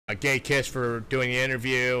Gay Kiss for doing the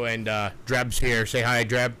interview, and Dreb's here. Say hi,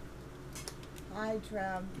 Dreb. Hi,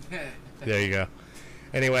 Dreb. There you go.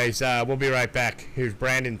 Anyways, we'll be right back. Here's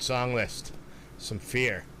Brandon's song list. Some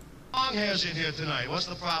Fear. Long hair's in here tonight. What's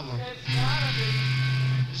the problem?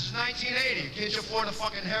 This is 1980. Can't you afford a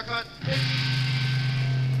fucking haircut?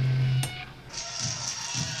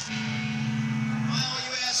 All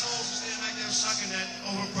you assholes who stand back there sucking that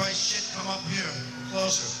overpriced shit, come up here,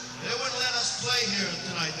 closer. They wouldn't let us play here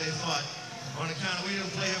tonight, they thought. On account of we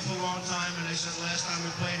didn't play here for a long time, and they said last time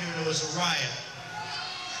we played here there was a riot.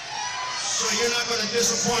 So you're not going to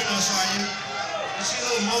disappoint us, are you? There's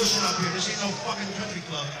no motion up here. There's no fucking country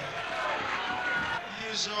club.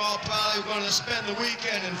 You are all probably going to spend the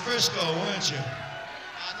weekend in Frisco, weren't you?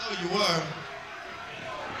 I know you were.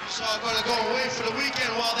 You're all going to go away for the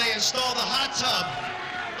weekend while they install the hot tub,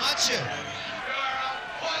 aren't you?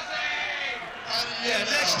 Yeah,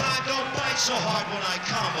 next time don't bite so hard when I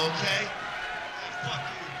come, okay? Hey, fuck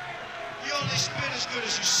you. You only spit as good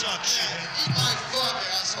as you suck, shit. Eat my fuck,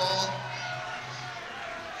 asshole.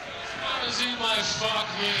 How does eat my fuck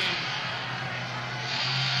mean?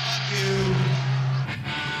 Fuck you.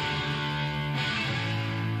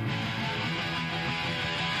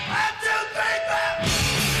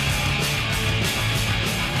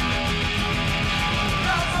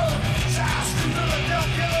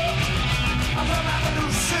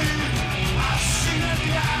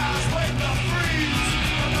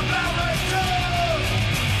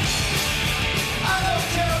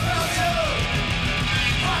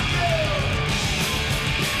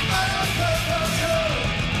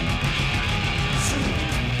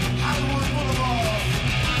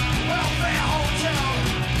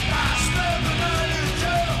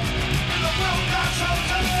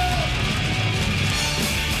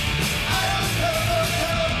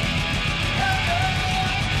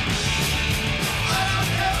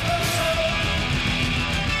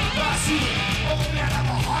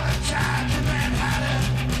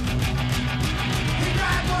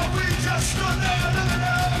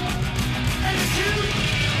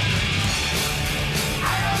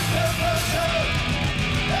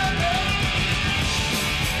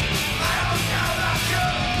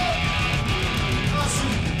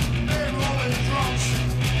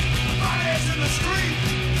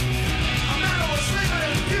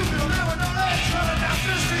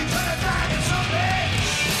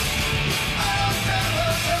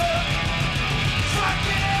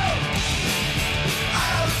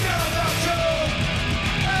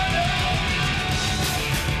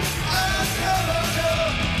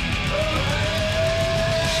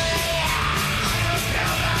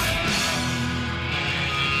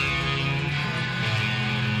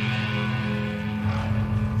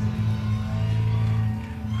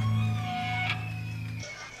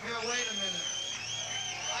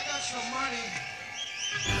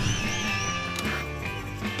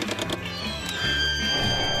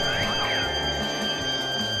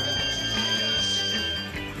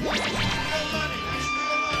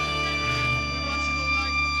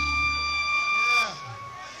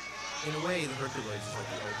 In a way, the Herculoids is like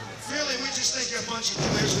the ultimate. Really, we just think you're a bunch of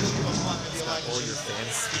queers who give a fuck if you like all your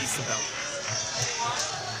fantasies about.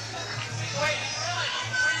 Wait,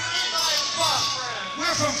 eat my fuck!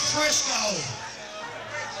 We're from Frisco!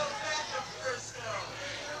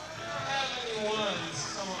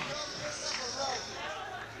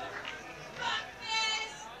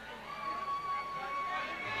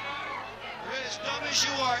 As dumb as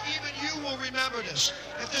you are, even you will remember this.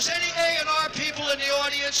 If there's any A&R people in the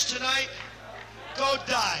audience tonight, go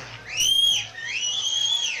die.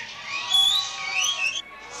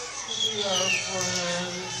 We are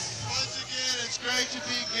friends. Once again, it's great to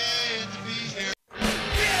be gay and to be here.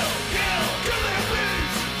 Kill, kill, kill their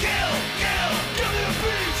bees. Kill, kill, kill their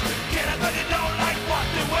bees. Get up and you don't like what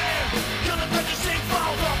they wear. Kill them cause you sing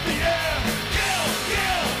falls off the air. Kill,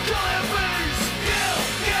 kill, kill their bees. Kill,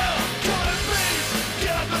 kill, kill their bees.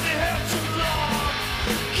 Kill them cause they have too long.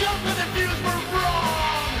 Kill cause their views were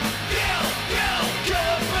wrong. Kill, kill, kill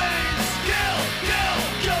their bees. Kill, kill,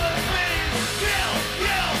 kill their bees. Kill,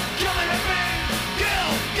 kill, kill their bees.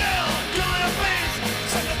 Kill, kill, kill their bees.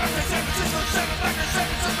 Send it back to San Francisco. Send it back to San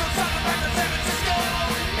Francisco. Send it back to San Francisco.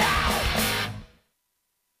 Now.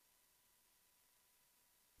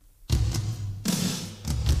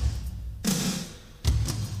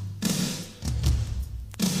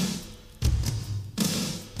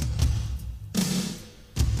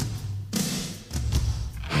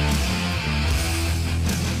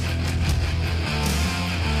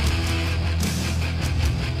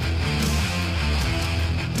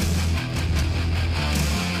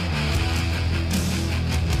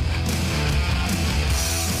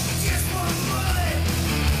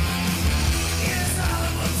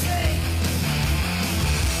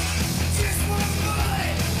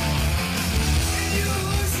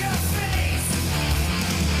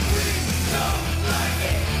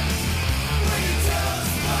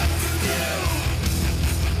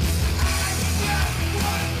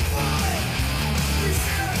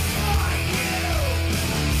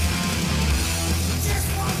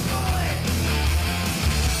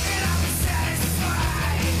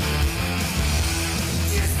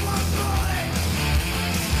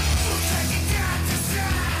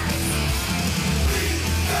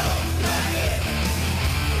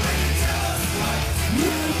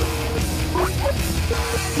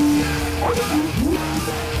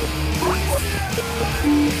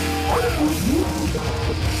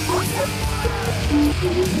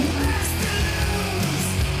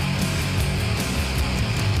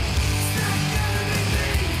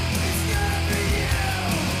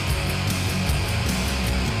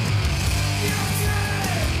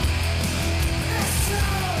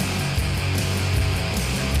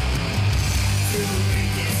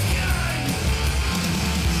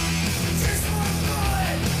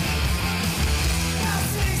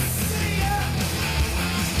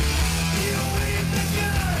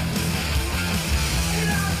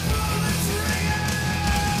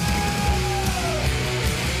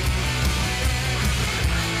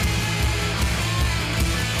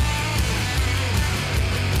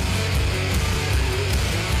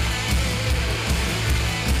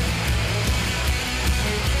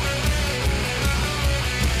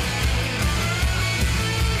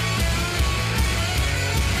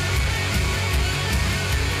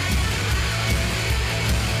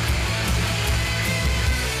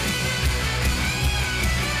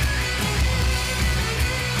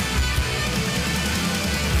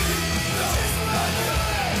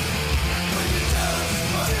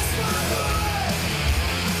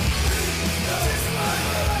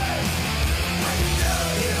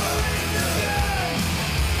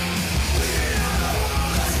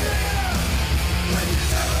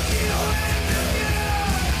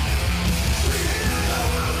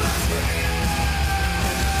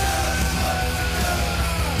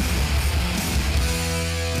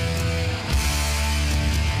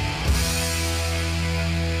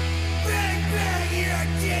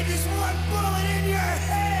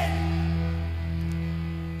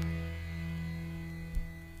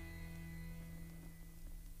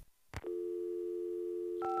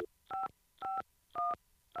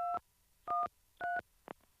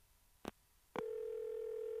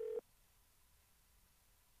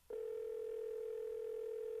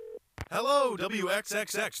 Hello,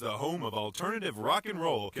 WXXX, the home of alternative rock and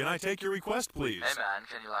roll. Can I take your request, please? Hey man,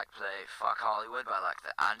 can you play Fuck Hollywood by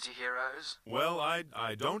the Anti-Heroes? Well, I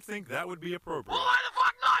don't think that would be appropriate. Well, why the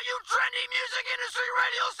fuck not, you trendy music industry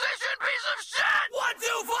radio station piece of shit? 1,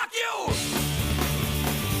 2, fuck you!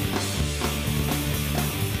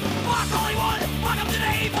 Fuck Hollywood, fuck up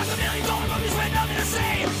today, fuck the $1 million movies with nothing to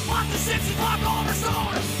say. Fuck the Simpsons, fuck Oliver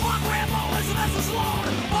Stone, fuck Rambo and Sylvester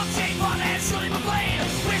Stallone, fuck Jane Fonda and Shirley MacLaine,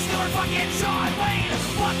 Wish they were fucking John Wayne,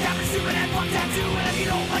 fuck Captain Stupid and fuck Tattoo, and if you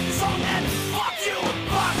don't like the song then fuck you,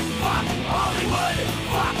 fuck Hollywood,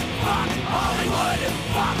 fuck Hollywood,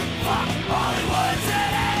 fuck Hollywood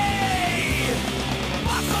today.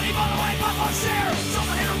 Fuck Sonny Bono, fuck on Cher,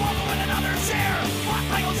 someone hit her woman with another chair, fuck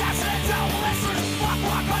Michael Jackson and Joe Lester, fuck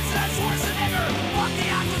Rock Hudson and Schwarzenegger, fuck the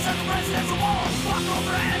actors at the presidential wall, fuck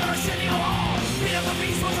over and Arsenio Hall, beat up the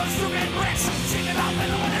beast with those stupid bricks, singing about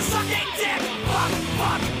women when they're sucking dick.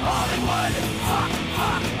 Fuck Hollywood, fuck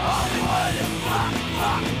Hollywood, fuck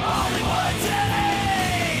Hollywood today.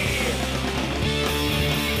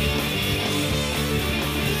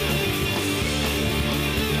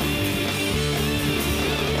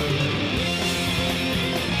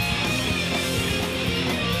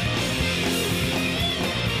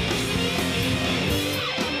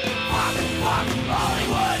 Fuck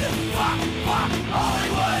Hollywood, fuck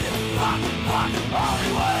Hollywood, fuck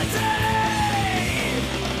Hollywood today.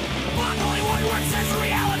 Fuck Hollywood works as a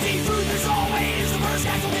reality. Truth is always the first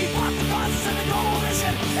casualty. Fuck the causes and the global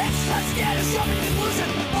mission. It's just get a shocking conclusion.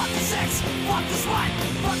 Fuck the sex, fuck the slut,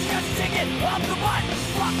 fuck the guys ticket up the butt.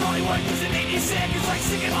 Fuck Hollywood cause it made me sick. It's like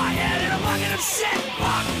sticking my head in a bucket of shit.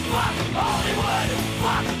 Fuck Hollywood,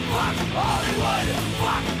 fuck Hollywood,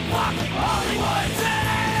 fuck Hollywood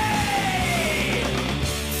today.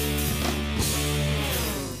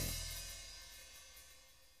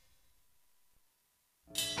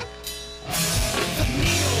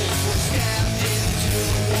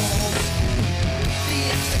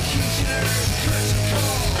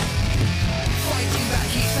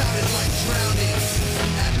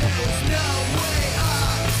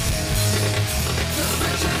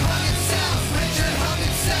 Richard hung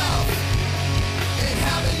himself. It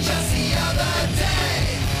happened just the other day.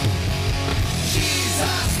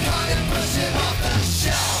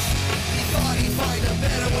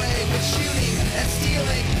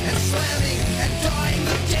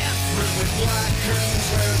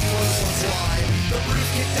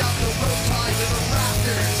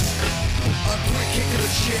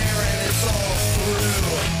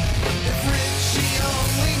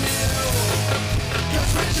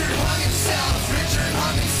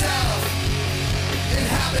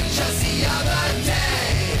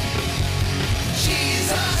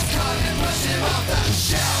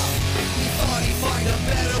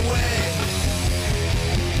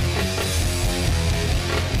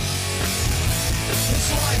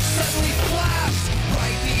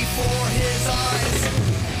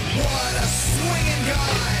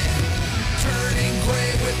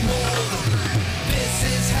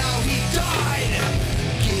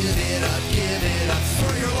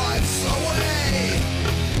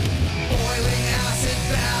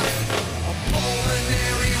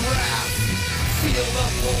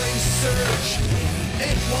 surge,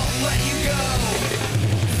 it won't let you go.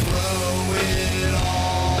 Throw it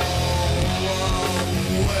all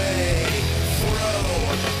away. Throw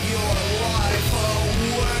your life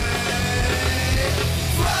away.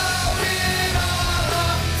 Throw it all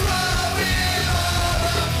up, throw it all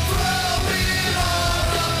up, throw it all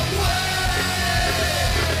away.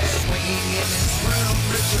 Swinging in his room,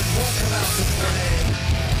 Richard won't come out to play.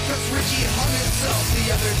 'Cause Richie hung himself the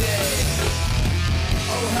other day.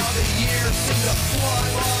 Oh, how the years seem to fly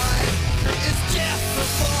by. Is death the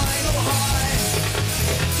final high?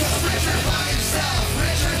 'Cause Richard hung himself,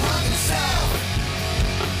 Richard hung himself.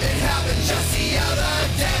 It happened just the other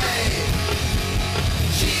day.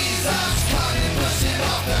 Jesus caught him pushing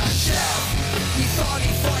off the shelf. He thought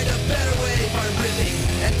he'd find a better way by ripping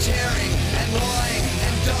and tearing and lying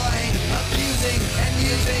and dying, abusing and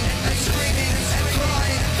using and screaming and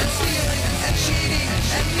crying and stealing and cheating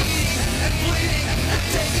and needing and bleeding and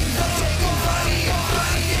taking money.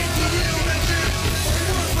 Did you, Richard?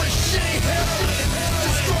 Worthless shitty heroin.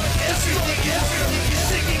 Destroy everything.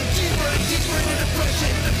 Sinking deeper and deeper into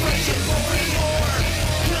depression. More and more.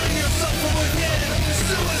 Killing yourself from within.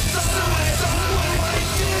 Suicide. What do I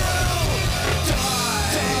do?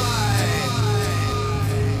 Die.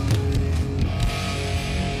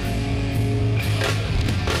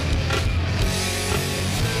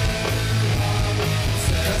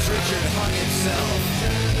 'Cause Richard hung himself.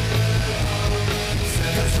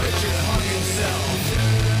 'Cause Richard hung himself.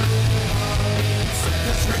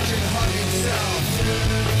 'Cause Richard hung himself.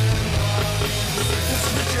 'Cause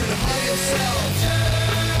Richard hung himself.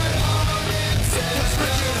 'Cause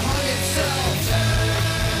Richard hung himself.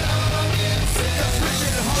 'Cause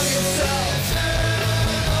Richard hung himself.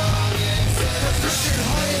 'Cause Richard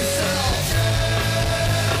hung himself.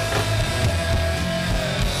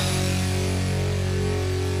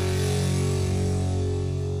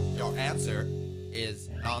 Your answer is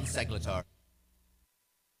non sequitur.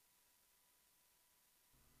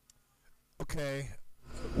 Okay,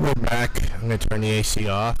 we're back. I'm gonna turn the AC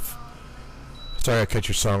off. Sorry I cut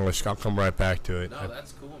your song list. I'll come right back to it. No,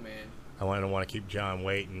 that's cool, man. I don't want to keep John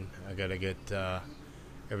waiting. I gotta get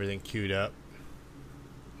everything queued up.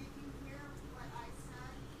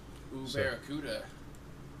 Ooh, Barracuda.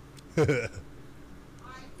 Alright.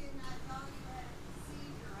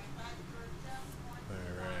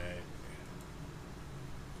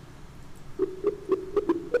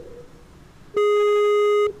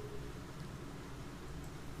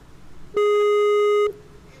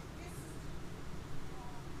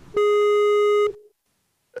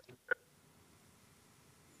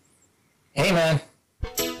 Hey, man.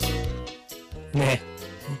 Yeah.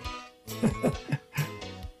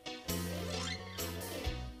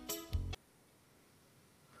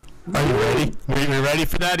 Are you ready? Are you ready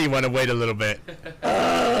for that? Or you want to wait a little bit?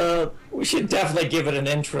 We should definitely give it an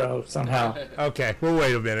intro somehow. Okay, we'll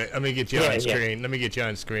wait a minute. Let me get you Yeah, on yeah. screen. Let me get you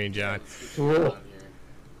on screen, John. Cool.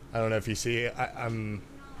 I don't know if you see it. I'm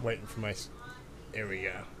waiting for my... There we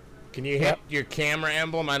go. Can you hit Yep. your camera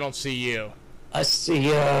emblem? I don't see you. I see,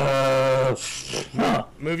 Move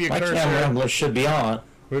your my cursor. camera emblem should be on.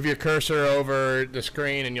 Move your cursor over the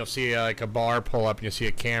screen and you'll see like a bar pull up and you'll see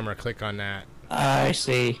a camera. Click on that. I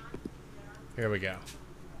see. Here we go.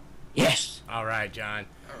 Yes. All right, John.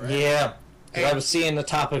 Yeah. 'Cause Hey. I was seeing the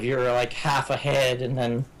top of your, like, half a head, and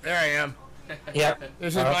then... There I am. Yep.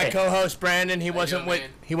 This is my co-host Brandon. He wasn't with us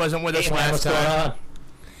Hey, man, last what's going time. on?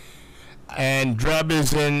 And Drub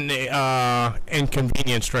is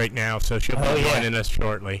inconvenienced right now, so she'll be Oh, yeah. joining us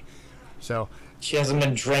shortly. So She hasn't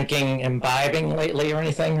been drinking, imbibing lately or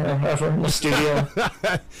anything, or whatever, in the studio?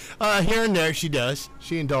 here and there she does.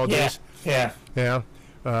 She indulges. Yeah. Yeah.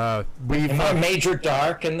 We've Am I major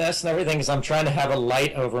dark in this and everything? Because I'm trying to have a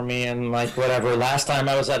light over me and like whatever. Last time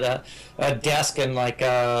I was at a desk in like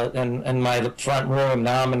in my front room.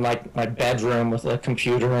 Now I'm in like my bedroom with a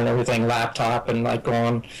computer and everything, laptop, and like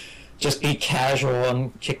going, just be casual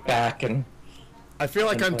and kick back and. I feel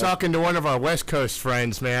like I'm talking to one of our West Coast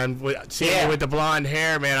friends, man. Seeing you with the blonde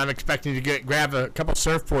hair, man. I'm expecting to grab a couple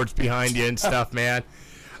surfboards behind you and stuff, man.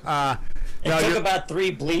 It took about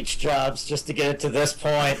 3 bleach jobs just to get it to this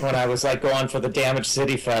point when I was like going for the Damage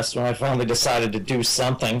City Fest, when I finally decided to do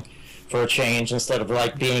something for a change instead of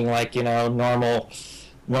like being like, you know, normal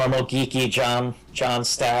geeky John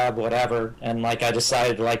Stabb, whatever. And like I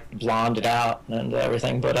decided to like blonde it out and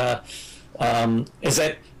everything. But is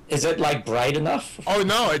it like bright enough? Oh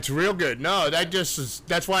no, it's real good. No,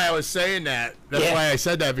 that's why I was saying that. That's why I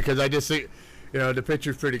said that, because I just think, you know, the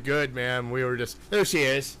picture's pretty good, man. We were just, there she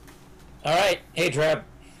is. All right, hey Dreb.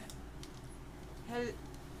 Hello.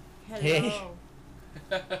 Hey.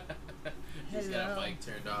 She's got a mic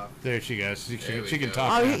turned off. There she goes. She can go.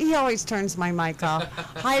 talk. Oh, now. he always turns my mic off.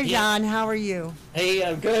 Hi, John. How are you? Hey,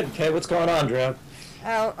 I'm good. Hey, what's going on, Drew?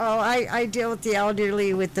 I deal with the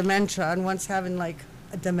elderly with dementia, and one's having like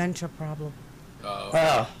a dementia problem.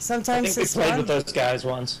 Oh, Sometimes I think we it's played fun. with those guys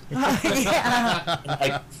once, Yeah,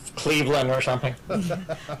 like Cleveland or something.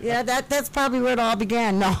 yeah. That's probably where it all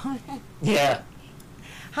began. No. Yeah,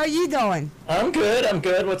 How you doing? I'm good. I'm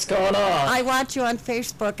good. What's going on? I watch you on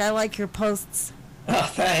Facebook. I like your posts. Oh,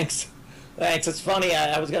 thanks. Thanks. It's funny.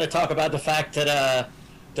 I was going to talk about the fact that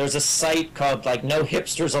there's a site called like No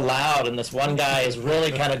Hipsters Allowed, and this one guy is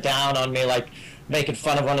really kind of down on me, like making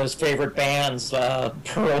fun of one of his favorite bands,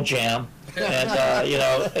 Pearl Jam, and you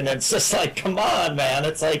know, and it's just like, come on, man.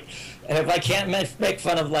 It's like, and if I can't make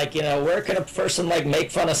fun of, like, you know, where can a person like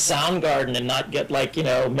make fun of Soundgarden and not get, like, you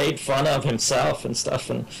know, made fun of himself and stuff?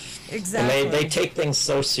 And Exactly. and they take things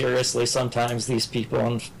so seriously sometimes, these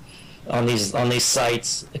people on these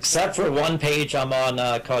sites, except for one page I'm on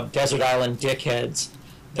called Desert Island Dickheads,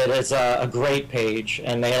 that is a great page,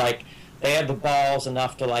 and they have the balls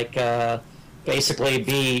enough to like basically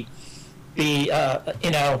be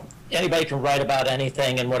you know, anybody can write about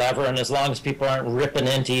anything and whatever, and as long as people aren't ripping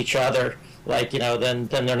into each other, like, you know, then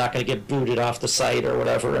they're not going to get booted off the site or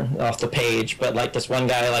whatever, off the page. But like this one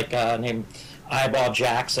guy like named Eyeball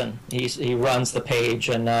Jackson, he runs the page,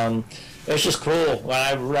 and it's just cool. When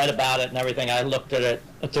I read about it and everything, I looked at it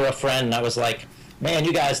through a friend, and I was like, man,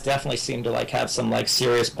 you guys definitely seem to like have some like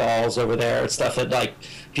serious balls over there and stuff. That like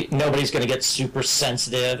nobody's going to get super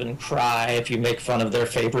sensitive and cry if you make fun of their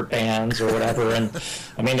favorite bands or whatever. And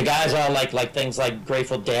I mean, the guys all like things like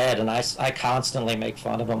Grateful Dead, and I constantly make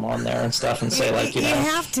fun of them on there and stuff, and say like, you know, you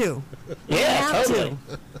have to. yeah, have totally.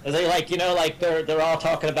 They like, you know, like they're all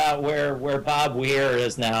talking about where Bob Weir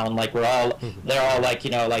is now, and like they're all like,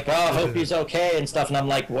 you know, like, oh, I hope he's okay and stuff, and I'm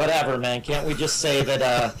like, whatever, man. Can't we just say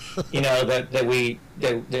that you know, that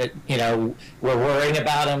you know, we're worrying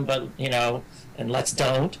about him, but, you know, and let's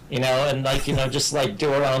don't, you know, and like, you know, just like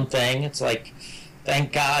do our own thing. It's like,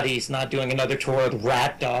 thank God he's not doing another tour with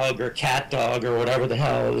Rat Dog or Cat Dog or whatever the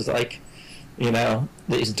hell it was, like, you know,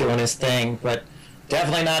 that he's doing his thing. But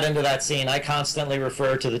definitely not into that scene. I constantly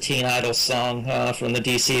refer to the Teen Idol song from the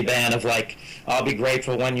DC band of like, I'll be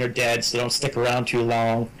grateful when you're dead, so don't stick around too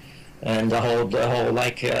long. And the whole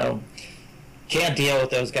like, can't deal with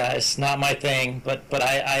those guys. Not my thing. But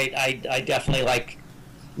I definitely like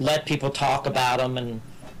let people talk about them and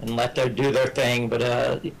let them do their thing. But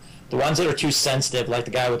the ones that are too sensitive, like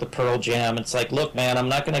the guy with the Pearl Jam, it's like, look, man, I'm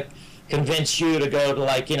not gonna convince you to go to,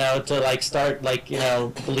 like, you know, to like start, like, you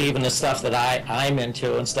know, believe in the stuff that I'm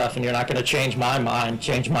into and stuff, and you're not going to change my mind,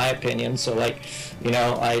 change my opinion. So like, you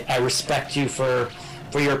know, I respect you for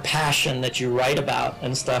your passion that you write about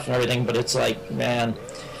and stuff and everything, but it's like, man,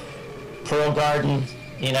 Pearl Garden,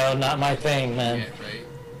 you know, not my thing, man. Yeah,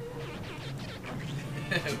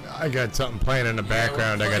 right. I got something playing in the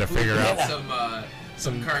background. I got to figure out.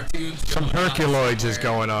 Some cartoons. Some Herculoids is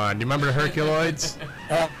going on. You remember the Herculoids?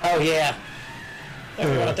 Oh yeah.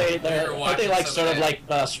 Aren't they like sort of like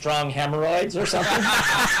strong hemorrhoids or something?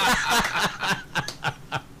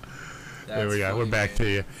 There we go. We're back to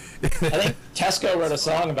you. I think Tesco wrote a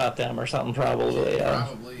song about them or something, probably.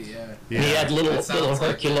 Probably, yeah. And he had little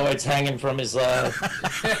Herculoids hanging from his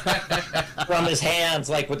from his hands,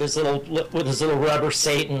 like with his little rubber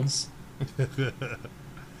satans.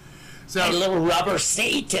 So, little rubber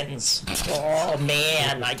satans. Oh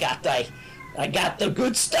man, I got the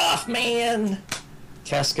good stuff, man.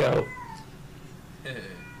 Tesco.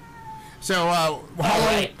 So, All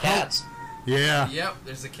right, cats. Yeah. Yep,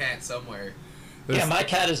 there's a cat somewhere. Yeah, my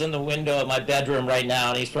cat is in the window of my bedroom right now,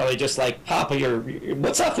 and he's probably just like, Papa,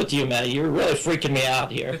 what's up with you, man? You're really freaking me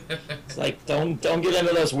out here. It's like, don't get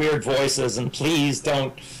into those weird voices, and please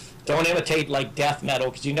don't imitate like death metal,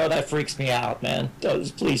 because you know that freaks me out, man.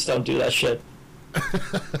 Please don't do that shit.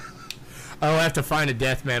 I'll have to find a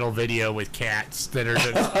death metal video with cats that are.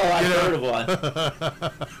 I've heard of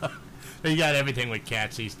one. You got everything with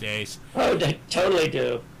cats these days. Oh, they totally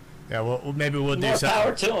do. Yeah, well, maybe we'll do more something.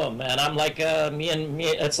 Power to them, man. I'm like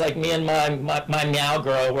it's like me and my meow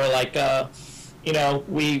girl. We're like, you know,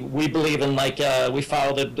 we believe in, like, we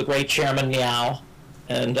follow the great Chairman Meow,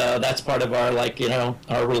 and that's part of our, like, you know,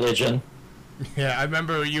 our religion. Yeah, I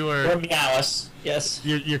remember we're Meowis. Yes.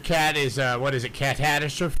 Your cat is what is it?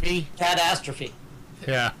 Catastrophe. Catastrophe.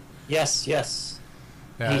 Yeah. Yes.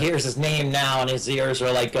 Yeah. He hears his name now, and his ears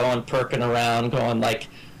are like perking around, going like,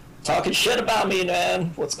 talking shit about me,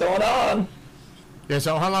 man. What's going on? Yeah,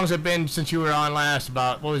 so how long has it been since you were on last?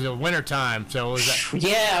 About, what was it, winter time? So what was that?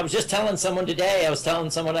 Yeah, I was just telling someone today. I was telling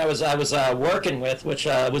someone I was working with, which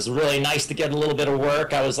was really nice to get a little bit of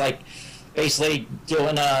work. I was like basically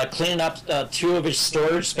doing cleaning up 2 of his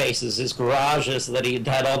storage spaces, his garages, that he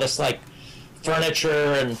had all this like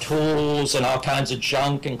furniture and tools and all kinds of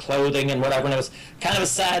junk and clothing and whatever. And it was kind of a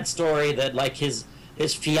sad story that like his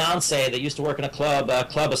fiance that used to work in a club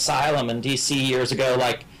Asylum in DC years ago,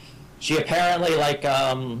 like she apparently like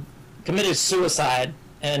committed suicide,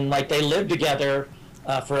 and like they lived together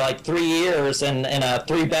for like 3 years in a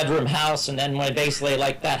 3-bedroom house. And then when basically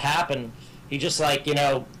like that happened, he just like, you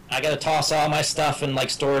know, I got to toss all my stuff in like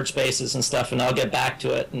storage spaces and stuff, and I'll get back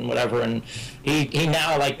to it and whatever. And he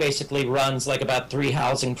now like basically runs like about 3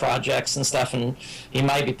 housing projects and stuff, and he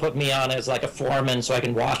might be putting me on as like a foreman so I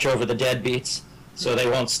can watch over the deadbeats so they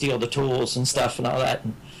won't steal the tools and stuff and all that.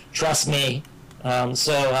 And trust me.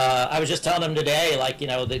 So I was just telling him today, like, you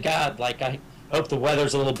know, that God, like, I hope the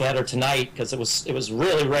weather's a little better tonight, because it was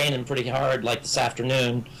really raining pretty hard like this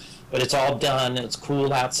afternoon, but it's all done and it's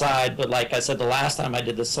cool outside. But like I said, the last time I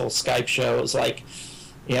did this whole Skype show, it was like,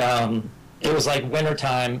 it was like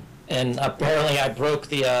wintertime, and apparently I broke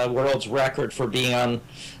the world's record for being on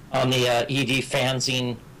the ED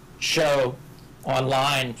Fanzine show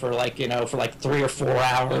online for like, you know, for like 3 or 4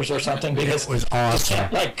 hours or something, because it was awesome. It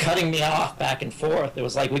kept like cutting me off back and forth. It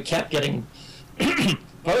was like we kept getting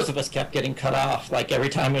both of us kept getting cut off. Like every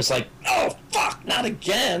time it was like, oh fuck, not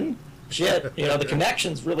again. Shit, you know, the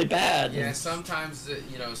connection's really bad. Yeah, sometimes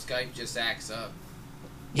you know, Skype just acts up.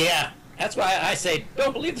 Yeah, that's why I say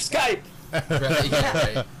don't believe the Skype.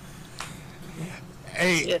 Right.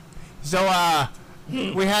 Hey, so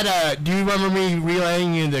we had do you remember me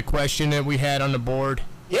relaying you the question that we had on the board?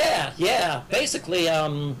 Yeah. Basically,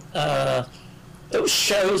 those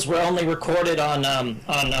shows were only recorded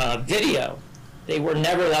on video. They were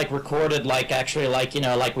never like recorded like actually like, you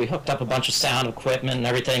know, like we hooked up a bunch of sound equipment and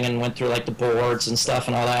everything and went through like the boards and stuff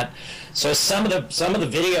and all that. So some of the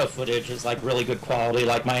video footage is like really good quality.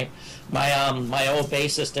 Like my old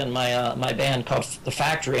bassist in my band called The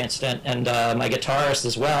Factory Incident, and my guitarist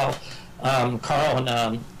as well, Carl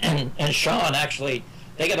and Sean, actually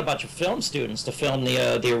they got a bunch of film students to film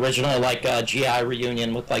the original like GI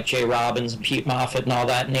reunion with like Jay Robbins and Pete Moffat and all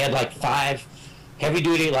that, and they had like 5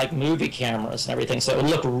 heavy-duty like movie cameras and everything, so it would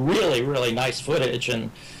look really, really nice footage.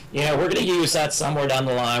 And you know, we're going to use that somewhere down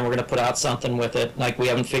the line. We're going to put out something with it. Like, we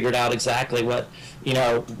haven't figured out exactly what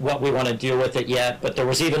we want to do with it yet, but there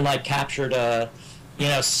was even like captured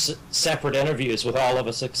separate interviews with all of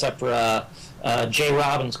us except for Jay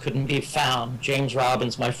Robbins couldn't be found. James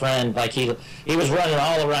Robbins, my friend, like he was running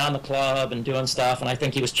all around the club and doing stuff, and I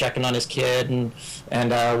think he was checking on his kid and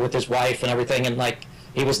with his wife and everything, and like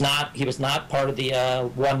he was not part of the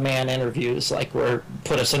one-man interviews, like where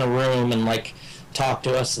put us in a room and like talk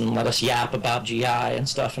to us and let us yap about GI and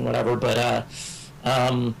stuff and whatever. But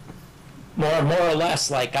more or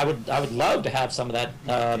less, like I would love to have some of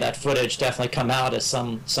that footage definitely come out as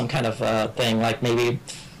some kind of thing, like maybe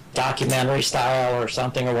documentary style or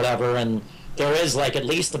something or whatever. And there is like at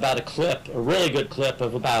least about a really good clip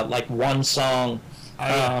of about like one song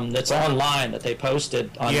that's online that they posted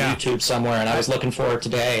on YouTube somewhere, and I was looking for it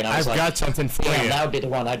today, and I was I've got something for you. That would be the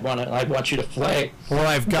one I'd want you to play. Well,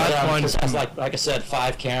 I've got one. It has like I said,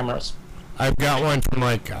 5 cameras. I've got one from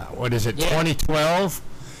like 2012,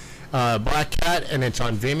 Black Cat, and it's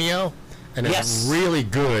on Vimeo, and it's really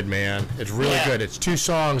good, man. It's really good. It's 2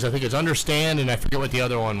 songs. I think it's Understand, and I forget what the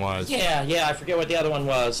other one was. Yeah, I forget what the other one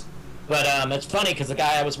was, but it's funny because the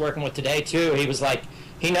guy I was working with today too, he was like,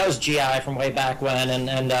 he knows GI from way back when,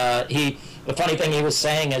 and the funny thing he was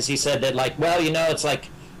saying is, he said that like, well, you know, it's like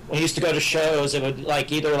when he used to go to shows, it would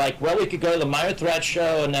like either like, well, we could go to the Minor Threat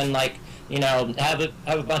show and then like, you know, have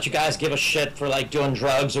a bunch of guys give us shit for like doing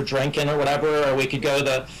drugs or drinking or whatever, or we could go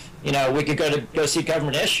to go see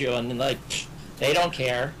Government Issue, and like they don't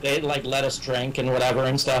care. They like let us drink and whatever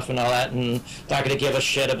and stuff and all that, and they're not gonna give us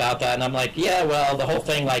shit about that. And I'm like, yeah, well, the whole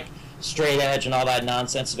thing, like straight edge and all that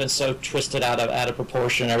nonsense, has been so twisted out of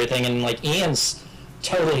proportion and everything. And like Ian's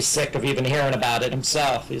totally sick of even hearing about it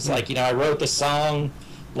himself. He's like, you know, I wrote this song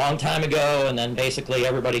a long time ago, and then basically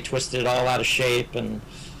everybody twisted it all out of shape, and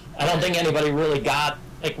I don't think anybody really got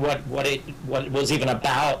like what it was even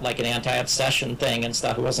about, like an anti-obsession thing and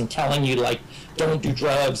stuff. It wasn't telling you like don't do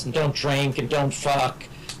drugs and don't drink and don't fuck.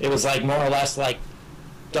 It was like more or less like,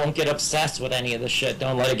 don't get obsessed with any of this shit.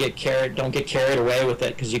 Don't let it get carried away with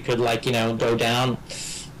it, because you could like, you know, go down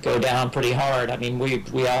pretty hard. I mean,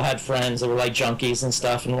 we all had friends that were like junkies and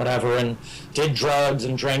stuff and whatever, and did drugs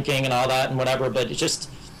and drinking and all that and whatever, but it just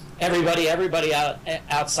everybody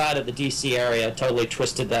outside of the DC area totally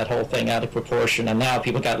twisted that whole thing out of proportion, and now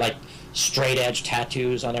people got like straight edge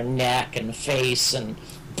tattoos on their neck and face and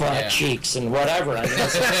butt cheeks and whatever. I mean,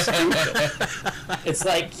 it's so stupid. It's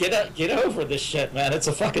like, get over this shit, man. It's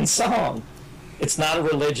a fucking song. It's not a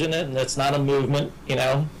religion, and it's not a movement, you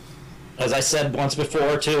know. As I said once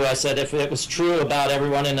before, too, I said if it was true about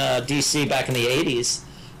everyone in D.C. back in the 80s,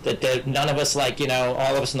 that none of us, like, you know,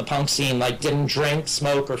 all of us in the punk scene, like, didn't drink,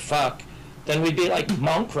 smoke, or fuck, then we'd be like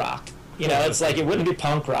monk rock. You know, it's like, it wouldn't be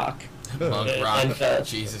punk rock. Monk rock,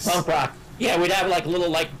 Jesus. Punk rock. Yeah, we'd have, like, little,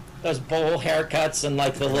 like, those bowl haircuts and,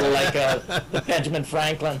 like, the little, like, the Benjamin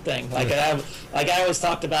Franklin thing. Like, I always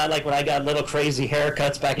talked about, like, when I got little crazy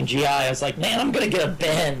haircuts back in GI, I was like, man, I'm going to get a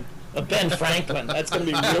Ben Franklin. That's going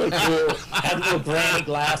to be really cool. Have little granny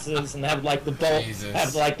glasses and have, like, the bowl,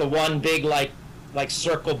 have, like, the one big, like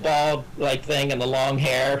circle bald, like, thing and the long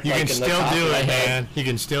hair. You like, can still do it, man. You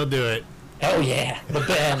can still do it. Oh, yeah, the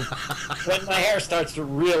Ben. When my hair starts to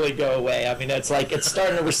really go away, I mean, it's like, it's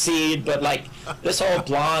starting to recede, but, like, this whole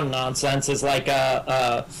blonde nonsense is like,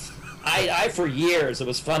 I for years, it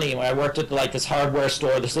was funny, when I worked at, like, this hardware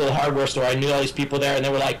store, this little hardware store, I knew all these people there, and they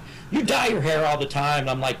were like, you dye your hair all the time, and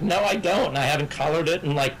I'm like, no, I don't, and I haven't colored it,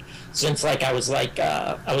 and, like, since, like, I was on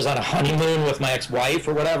a honeymoon with my ex-wife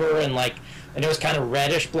or whatever, and, like, and it was kind of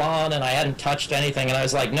reddish blonde, and I hadn't touched anything, and I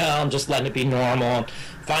was like, no, I'm just letting it be normal. And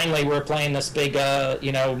finally, we're playing this big,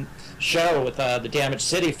 you know, show with the Damage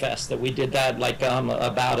City Fest that we did that, like,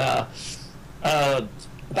 about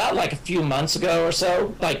like a few months ago or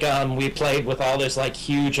so. Like, we played with all this, like,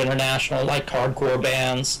 huge international, like, hardcore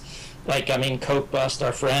bands. Like, I mean, Coke Bust,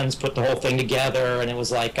 our friends, put the whole thing together, and it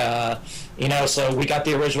was like, you know, so we got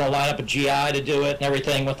the original lineup of GI to do it and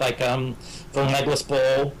everything with, like, from Legless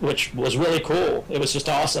Bull, which was really cool. It was just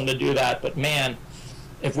awesome to do that. But, man,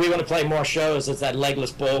 if we want to play more shows, it's that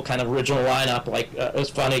Legless Bull kind of original lineup. Like, it was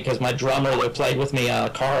funny because my drummer that played with me,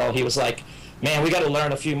 Carl, he was like, man, we got to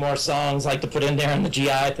learn a few more songs, like, to put in there in the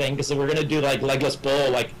GI thing, because if we're going to do, like, Legless Bull,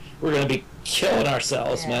 like, we're going to be killing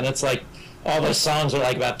ourselves, man. It's like, all those songs are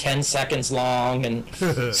like about 10 seconds long and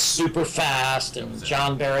super fast, and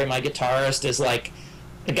John Barry, my guitarist, is like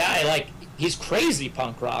a guy, like, he's crazy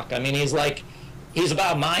punk rock. I mean, he's like, he's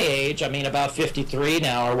about my age, I mean, about 53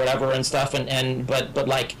 now or whatever and stuff, but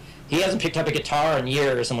like, he hasn't picked up a guitar in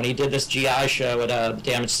years, and when he did this GI show at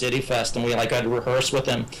Damage City Fest, and we, like, had to rehearse with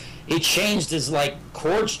him, he changed his, like,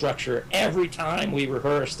 chord structure every time we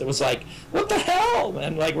rehearsed. It was like, what the hell,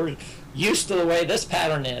 man? Like, we're used to the way this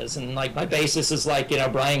pattern is, and, like, my bassist is, like, you know,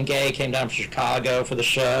 Brian Gay came down from Chicago for the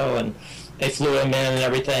show, and they flew him in and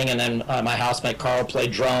everything, and then my housemate Carl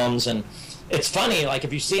played drums, and it's funny, like,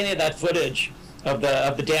 if you see any of that footage of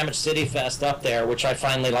the Damage City Fest up there, which I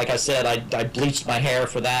finally, like I said, I bleached my hair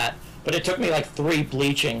for that, but it took me like 3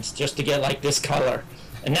 bleachings just to get, like, this color.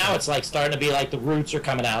 And now it's, like, starting to be, like, the roots are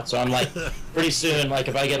coming out. So I'm, like, pretty soon, like,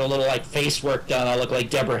 if I get a little, like, face work done, I'll look like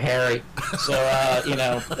Deborah Harry. So, you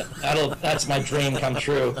know, that's my dream come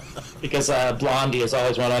true. Because Blondie is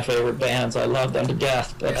always one of my favorite bands. I love them to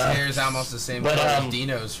death. But, his hair is almost the same color as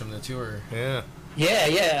Dino's from the tour. Yeah.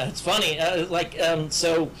 Yeah, it's funny.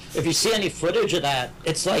 So if you see any footage of that,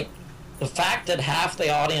 it's like the fact that half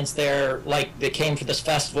the audience there, like, they came for this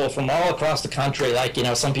festival from all across the country. Like, you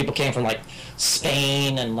know, some people came from, like,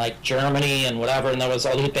 Spain and, like, Germany and whatever, and there was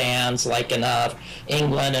all these bands, like, in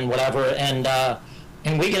England and whatever, and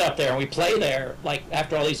we get up there and we play there, like,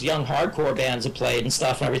 after all these young hardcore bands have played and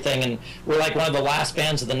stuff and everything, and we're, like, one of the last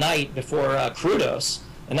bands of the night before Crudos.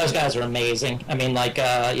 And those guys are amazing. I mean, like,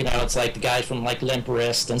 you know, it's like the guys from, like, Limp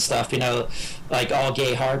Wrist and stuff, you know, like, all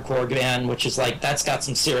gay hardcore band, which is, like, that's got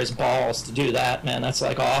some serious balls to do that, man. That's,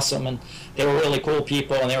 like, awesome. And they were really cool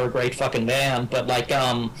people, and they were a great fucking band. But, like,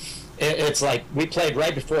 it's like, we played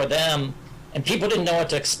right before them, and people didn't know what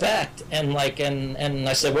to expect. And, like, and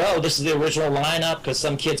I said, well, this is the original lineup, because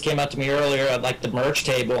some kids came up to me earlier at, like, the merch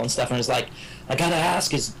table and stuff, and it was like, I gotta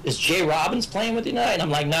ask, is Jay Robbins playing with you tonight? And I'm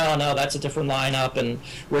like, no, that's a different lineup, and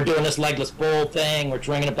we're doing this Legless Bull thing. We're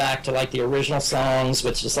bringing it back to, like, the original songs,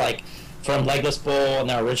 which is, like, from Legless Bull and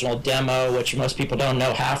their original demo, which most people don't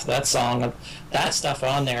know half that song, that stuff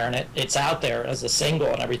on there, and it's out there as a single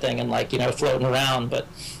and everything, and, like, you know, floating around, but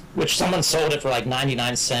which someone sold it for, like,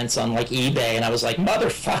 99 cents on, like, eBay, and I was like,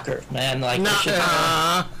 motherfucker, man, like,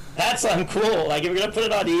 that's uncool. Like, if you're gonna put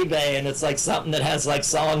it on eBay and it's, like, something that has, like,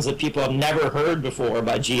 songs that people have never heard before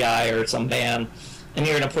by GI or some band, and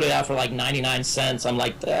you're gonna put it out for, like, 99 cents, I'm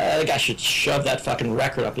like, the guy should shove that fucking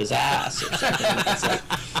record up his ass or something.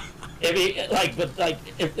 It's like,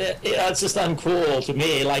 it's just uncool to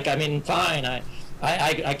me. Like, I mean, fine,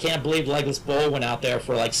 I can't believe Legless Bull went out there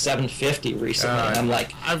for like $750 recently. And I'm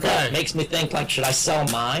like, that makes me think, like, should I sell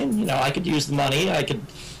mine? You know, I could use the money. I could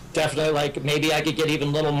definitely, like, maybe I could get even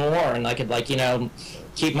a little more, and I could, like, you know,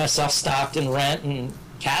 keep myself stocked in rent and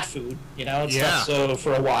cat food, you know, and stuff, so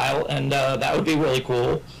for a while, and that would be really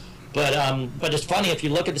cool. But it's funny, if you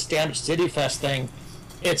look at the Damage City Fest thing,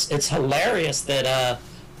 it's hilarious that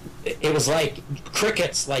it was like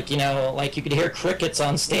crickets, like, you know, like you could hear crickets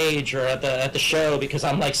on stage or at the show, because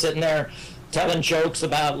I'm like sitting there telling jokes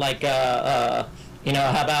about, like, you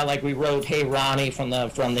know, how about, like, we wrote Hey Ronnie from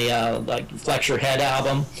the like Flex Your Head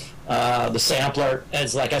album, the sampler,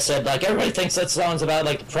 as, like I said, like, everybody thinks that song's about,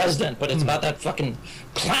 like, the president, but it's about that fucking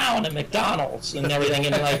clown at McDonald's and everything,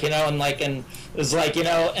 and, like, you know, and, like, and it's like, you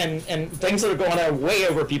know, and things that are going on way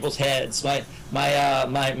over people's heads. My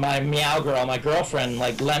meow girl, my girlfriend,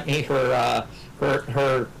 like, lent me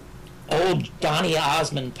her old Donny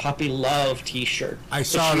Osmond Puppy Love T-shirt. I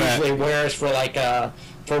saw that. She usually wears for, like,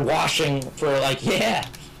 for washing, for, like,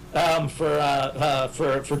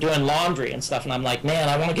 for doing laundry and stuff. And I'm like, man,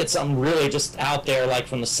 I want to get something really just out there, like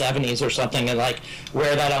from the 70s or something, and like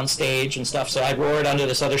wear that on stage and stuff. So I wore it under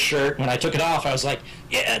this other shirt. When I took it off, I was like,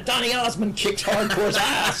 yeah, Donny Osmond kicked hardcore's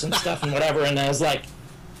ass and stuff and whatever. And I was like,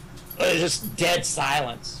 it was just dead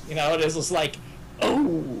silence. You know, it was just like,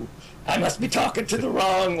 oh, I must be talking to the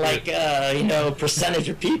wrong, like, you know, percentage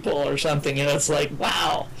of people or something. You know, it's like,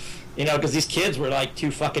 wow. You know, because these kids were, like,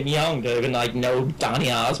 too fucking young to even, like, know Donny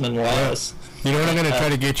Osmond was. You know what I'm going to try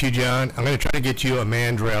to get you, John? I'm going to try to get you a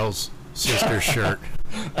Mandrell's sister shirt.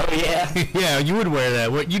 Oh, yeah? Yeah, you would wear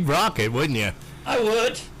that. You'd rock it, wouldn't you? I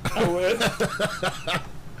would.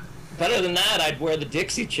 Better than that, I'd wear the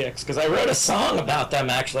Dixie Chicks, because I wrote a song about them,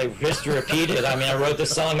 actually, just to repeat it. I mean, I wrote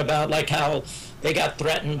this song about, like, how they got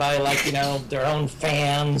threatened by, like, you know, their own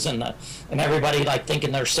fans and everybody, like,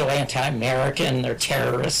 thinking they're so anti-American, they're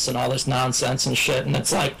terrorists and all this nonsense and shit. And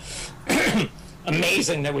it's, like,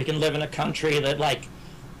 amazing that we can live in a country that, like,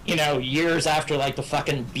 you know, years after, like, the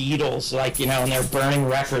fucking Beatles, like, you know, and they're burning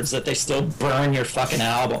records, that they still burn your fucking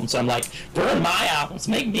albums. I'm like, burn my albums,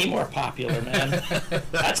 make me more popular, man.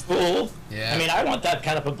 That's cool. Yeah. I mean, I want that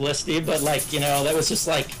kind of publicity, but, like, you know, that was just,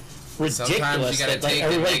 like, ridiculous that, like,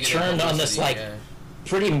 everybody turned on this, like,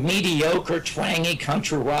 pretty mediocre, twangy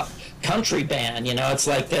country band. You know, it's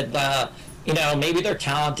like that, you know, maybe they're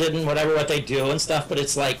talented and whatever what they do and stuff, but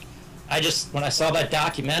it's like, when I saw that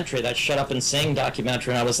documentary, that Shut Up and Sing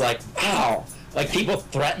documentary, and I was like, wow, like, people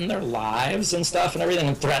threaten their lives and stuff and everything,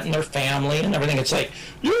 and threaten their family and everything. It's like,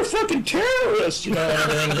 you're a fucking terrorist, you know, and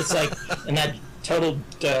everything. And it's like, and that total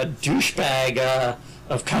douchebag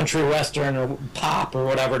of country western or pop or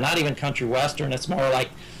whatever, not even country western, it's more like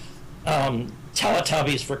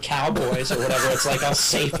Teletubbies for cowboys or whatever. It's like all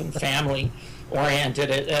safe and family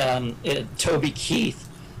oriented. Toby Keith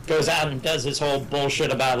goes out and does his whole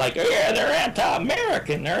bullshit about, like, oh, yeah, they're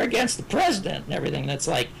anti-American, they're against the president and everything. That's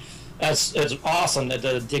like, it's awesome that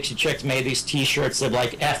the Dixie Chicks made these T-shirts that,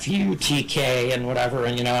 like, FUTK and whatever,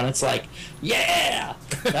 and, you know, and it's like, yeah,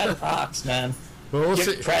 that rocks, man. Well,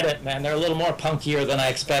 Give credit, man. They're a little more punkier than I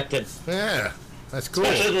expected. Yeah, that's cool.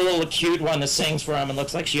 Especially the little cute one that sings for him and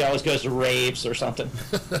looks like she always goes to raves or something.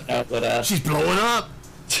 You know, but she's blowing up.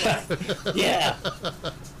 Yeah.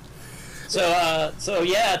 So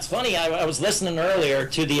yeah, it's funny. I was listening earlier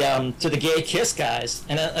to the Gay Kiss guys,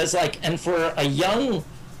 and it's like, and for a young,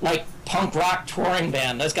 like, punk rock touring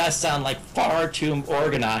band, those guys sound like far too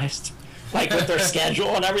organized, like, with their schedule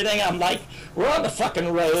and everything. I'm like, we're on the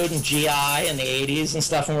fucking road in GI in the 80s and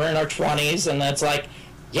stuff, and we're in our 20s, and it's like,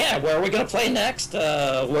 yeah, where are we gonna play next?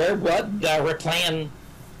 We're playing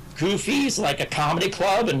Goofy's, like, a comedy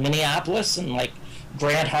club in Minneapolis, and, like,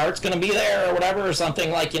 Grant Hart's gonna be there or whatever, or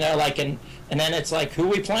something, like, you know, like, and then it's like, who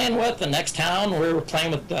we playing with? The next town, we were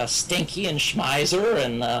playing with Stinky and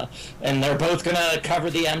Schmeiser, and they're both gonna cover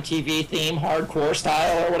the MTV theme, hardcore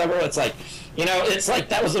style or whatever. It's like, you know, it's like,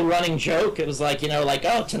 that was a running joke. It was like, you know, like,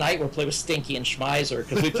 oh, tonight we'll play with Stinky and Schmeiser,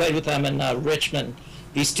 because we played with them in Richmond.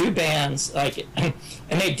 These two bands, like, and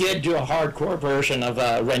they did do a hardcore version of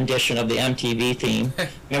a rendition of the MTV theme. And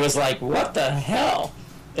it was like, what the hell?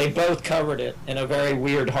 They both covered it in a very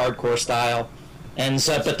weird hardcore style. And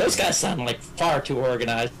so, but those guys sound like far too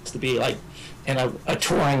organized to be, like, in a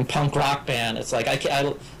touring punk rock band. It's like,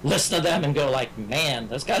 I listen to them and go, like, man,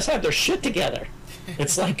 those guys have their shit together.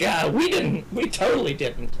 It's like, we totally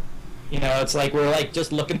didn't. You know, it's like, we're, like,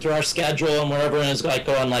 just looking through our schedule and wherever, and it's like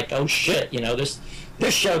going, like, oh shit, you know, this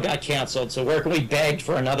show got canceled, so where can we beg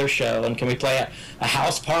for another show? And can we play a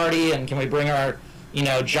house party? And can we bring our, you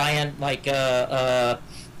know, giant, like,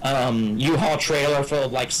 U-Haul trailer full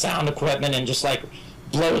of, like, sound equipment and just, like,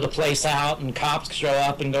 blow the place out, and cops show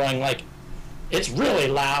up and going like, it's really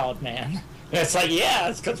loud, man. And it's like, yeah,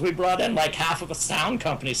 it's because we brought in like half of a sound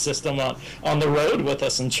company system on the road with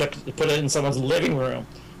us and put it in someone's living room,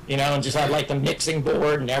 you know, and just had like the mixing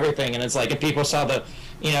board and everything. And it's like, if people saw the,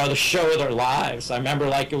 you know, the show of their lives. I remember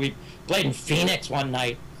like we played in Phoenix one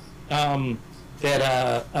night.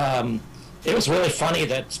 It was really funny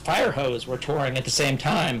that Firehose were touring at the same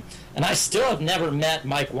time, and I still have never met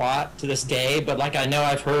Mike Watt to this day, but like I know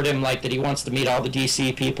I've heard him like that he wants to meet all the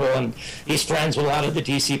DC people, and he's friends with a lot of the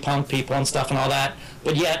DC punk people and stuff and all that,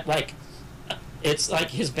 but yet like it's like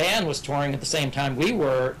his band was touring at the same time we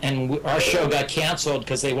were, and our show got canceled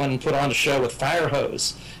because they went and put on a show with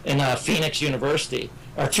Firehose in Phoenix University,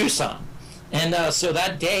 or Tucson, and so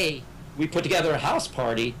that day we put together a house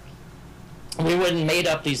party. We went and made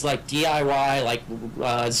up these like DIY like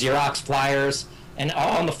Xerox flyers, and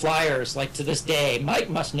all on the flyers, like to this day, Mike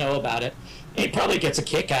must know about it. He probably gets a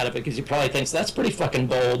kick out of it because he probably thinks that's pretty fucking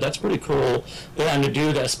bold, that's pretty cool for them to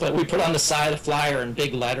do this. But we put on the side of the flyer in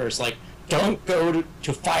big letters like, don't go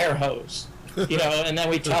to Firehose, you know. And then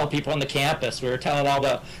we tell people on the campus, we were telling all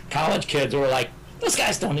the college kids, we were like, those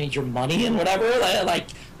guys don't need your money and whatever, like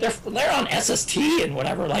they're on SST and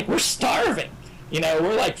whatever, like we're starving. You know,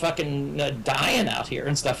 we're like fucking dying out here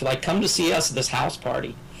and stuff. Like, come to see us at this house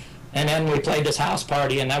party. And then we played this house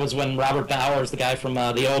party, and that was when Robert Bowers, the guy from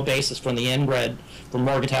the old bassist from the Inbred from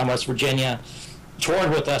Morgantown, West Virginia, toured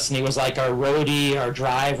with us, and he was like our roadie, our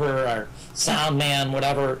driver, our sound man,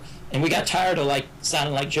 whatever. And we got tired of like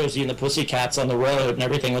sounding like Josie and the Pussycats on the road and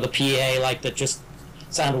everything with a PA like that just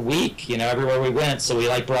sounded weak, you know, everywhere we went. So we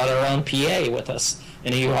like brought our own PA with us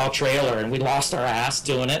in a U-Haul trailer, and we lost our ass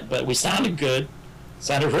doing it, but we sounded good.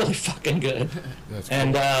 Sounded really fucking good. That's cool.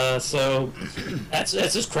 And so that's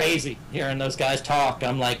just crazy hearing those guys talk.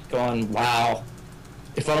 I'm like going, wow,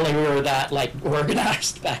 if only we were that like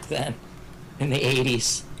organized back then in the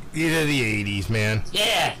 80s. Either the 80s, man.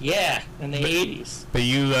 Yeah, in the 80s. But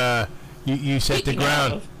you set the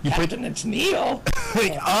ground. You Captain and Tennille.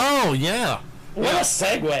 Oh yeah. What a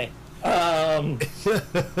segue. I've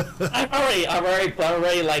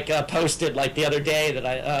already like posted like the other day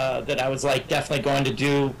that I was like definitely going to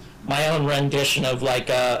do my own rendition of like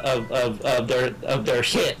of their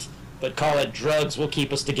hit, but call it "Drugs Will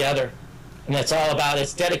Keep Us Together," and it's all about,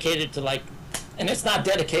 it's dedicated to like, and it's not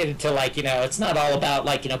dedicated to like, you know, it's not all about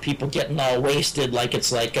like, you know, people getting all wasted, like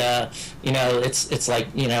it's like you know, it's like,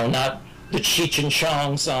 you know, not the Cheech and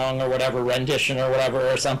Chong song or whatever, rendition or whatever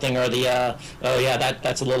or something, or the oh yeah,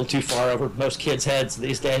 that's a little too far over most kids' heads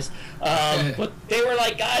these days. But they were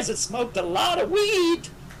like guys that smoked a lot of weed,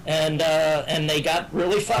 and they got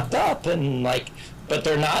really fucked up, and like, but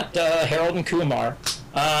they're not Harold and Kumar,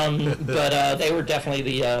 but they were definitely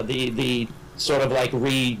the sort of like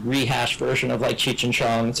rehash version of like Cheech and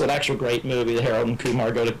Chong. It's an actual great movie, the Harold and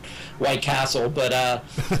Kumar Go to White Castle, but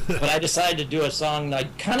I decided to do a song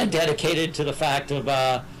like kind of dedicated to the fact of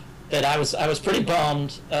that I was pretty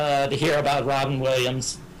bummed to hear about Robin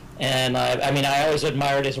Williams, and I mean I always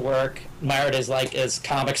admired his work, admired his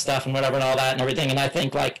comic stuff and whatever and all that and everything, and I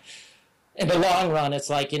think like in the long run, it's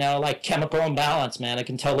like, you know, like chemical imbalance, man. It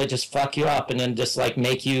can totally just fuck you up and then just like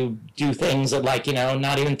make you do things that like, you know,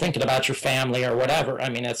 not even thinking about your family or whatever. I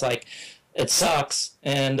mean, it's like, it sucks.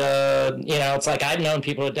 And, you know, it's like I've known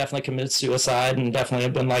people that definitely committed suicide and definitely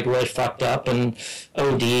have been like really fucked up and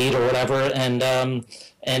OD'd or whatever. And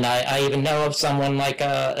I even know of someone like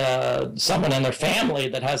someone in their family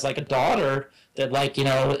that has like a daughter that like, you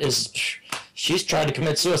know, she's tried to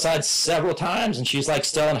commit suicide several times, and she's like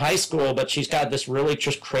still in high school, but she's got this really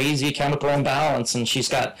just crazy chemical imbalance, and she's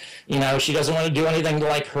got, you know, she doesn't want to do anything to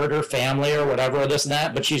like hurt her family or whatever, or this and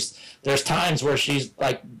that, but there's times where she's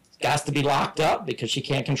like has to be locked up because she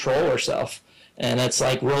can't control herself, and it's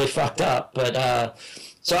like really fucked up. But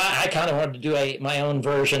so I kind of wanted to do my own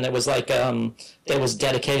version that was like that was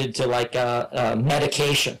dedicated to like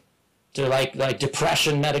medication, to like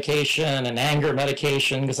depression medication and anger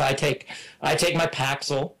medication, because I take my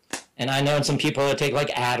Paxil, and I know some people that take like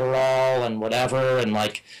Adderall and whatever, and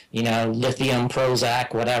like, you know, lithium,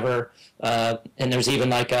 Prozac, whatever, and there's even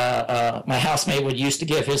like my housemate would used to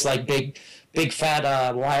give his like big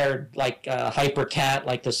fat wired like hyper cat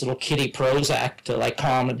like this little kitty Prozac to like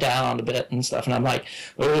calm it down a bit and stuff, and I'm like,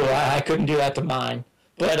 oh, I couldn't do that to mine,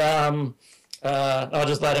 but I'll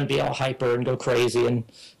just let him be all hyper and go crazy and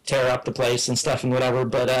tear up the place and stuff and whatever.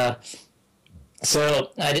 But so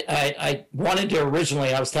I wanted to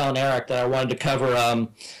originally, I was telling Eric that I wanted to cover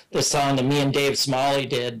this song that me and Dave Smalley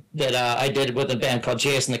did, that I did with a band called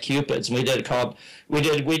Jason the Cupids, and we did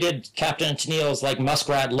Captain and Tennille's like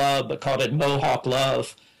Muskrat Love, but called it Mohawk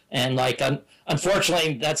Love. And like I'm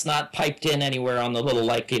unfortunately, that's not piped in anywhere on the little,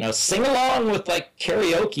 like, sing along with, like,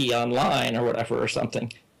 karaoke online or whatever or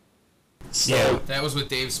something. So yeah, that was with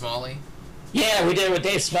Dave Smalley? Yeah, we did it with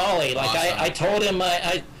Dave Smalley. Like, awesome. I told him,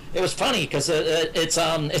 it was funny because it's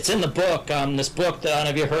in the book. This book, I don't know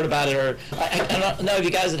if you heard about it, or I don't know if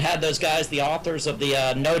you guys had those guys, the authors of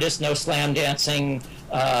the No Slam Dancing,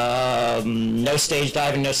 No Stage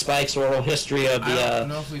Diving, No Spikes, Oral History of the I don't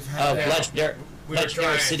know if we've had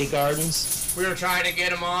Legendary City Gardens. We were trying to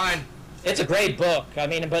get him on. It's a great book. I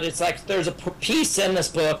mean, but it's like there's a piece in this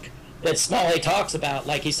book that Smalley talks about.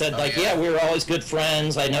 Like he said, we were always good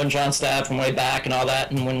friends. I'd known John Stabb from way back and all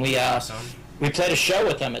that. And when we played a show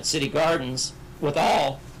with them at City Gardens with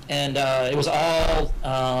All, and it was All,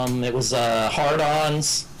 it was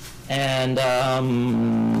Hard-Ons, and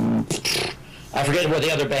I forget what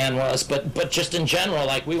the other band was, but just in general,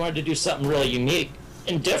 like, we wanted to do something really unique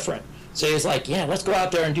and different. So he was like, yeah, let's go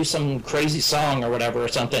out there and do some crazy song or whatever or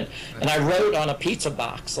something. And I wrote on a pizza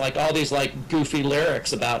box, like, all these, like, goofy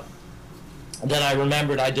lyrics about. Then I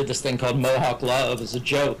remembered I did this thing called Mohawk Love as a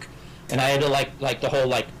joke. And I had to, like the whole,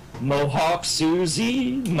 like, Mohawk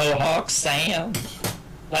Susie, Mohawk Sam,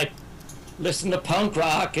 like, listen to punk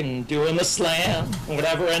rock and doing the slam or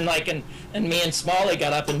whatever. And, like, and me and Smalley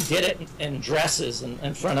got up and did it in dresses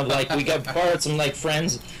in front of, like, we borrowed some, like,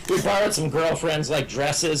 friends. We borrowed some girlfriends, like,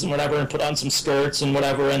 dresses and whatever, and put on some skirts and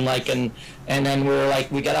whatever, and, like, and then we were,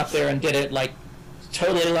 like, we got up there and did it, like,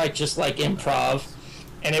 totally, like, just, like, improv.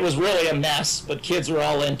 And it was really a mess, but kids were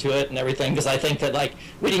all into it and everything, because I think that, like,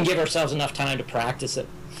 we didn't give ourselves enough time to practice it.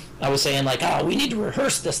 I was saying, like, oh, we need to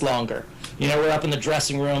rehearse this longer. We're up in the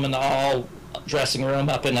dressing room, in the all dressing room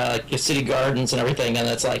up in City Gardens and everything, and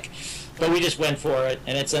it's like, but we just went for it,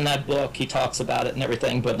 and it's in that book. He talks about it and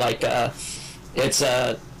everything, but, like, it's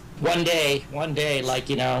one day, like,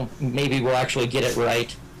 maybe we'll actually get it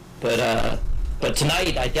right. But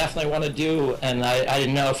tonight I definitely want to do, and I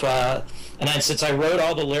didn't know if, since I wrote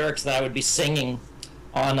all the lyrics that I would be singing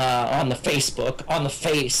on the Facebook, on the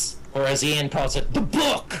face, or as Ian calls it, the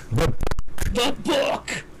book. The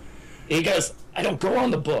book. He goes, I don't go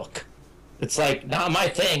on the book. It's like, not my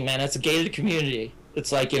thing, man. It's a gated community.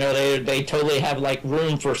 It's like, they totally have, like,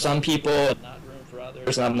 room for some people and not room for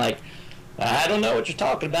others. And I'm like, I don't know what you're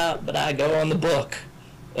talking about, but I go on the book.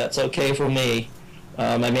 That's okay for me.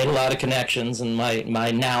 I made a lot of connections, and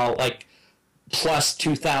my now, like, plus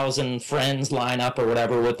 2,000 friends line up or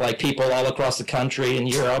whatever with, like, people all across the country and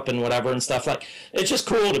Europe and whatever and stuff. Like, it's just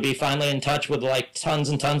cool to be finally in touch with, like, tons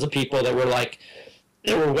and tons of people that were, like,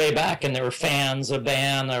 they were way back and they were fans of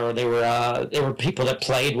band, or they were people that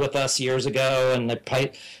played with us years ago, and they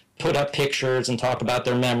put up pictures and talk about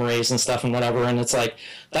their memories and stuff and whatever. And it's like,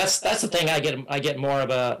 that's the thing I get more of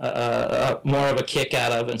a kick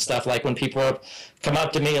out of and stuff. Like when people come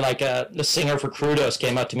up to me, like the singer for Crudos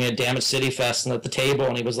came up to me at Damage City Fest and at the table,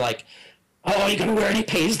 and he was like, oh, are you going to wear any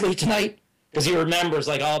paisley tonight? Because he remembers,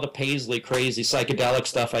 like, all the paisley, crazy psychedelic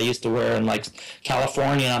stuff I used to wear in, like,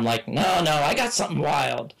 California. And I'm like, no, I got something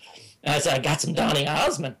wild. And I said, I got some Donny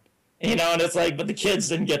Osmond. And it's like, but the kids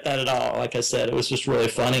didn't get that at all. Like I said, it was just really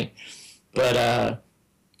funny. But,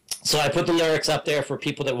 so I put the lyrics up there for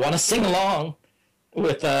people that want to sing along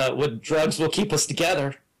with Drugs Will Keep Us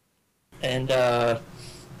Together. And,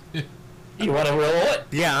 you want to roll it?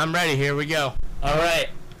 Yeah, I'm ready. Here we go. All right.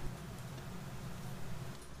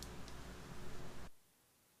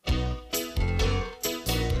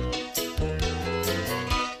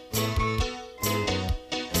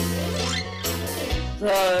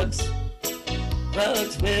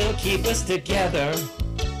 Drugs will keep us together.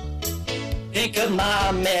 Think of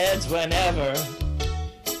my meds whenever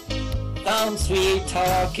some sweet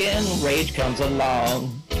talking rage comes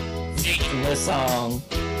along. Sing the song.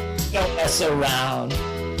 Don't mess around.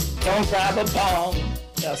 Don't grab a bong.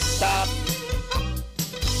 Just stop.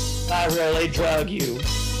 I really drug you.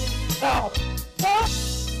 Stop.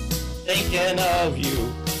 Thinking of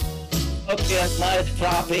you. Look at my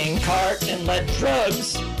flopping cart and let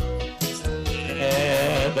drugs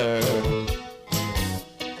together.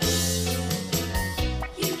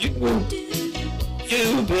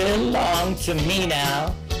 You belong to me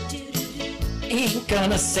now. Ain't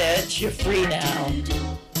gonna set you free now.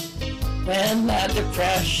 When that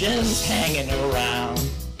depression's hanging around,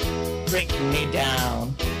 breaking me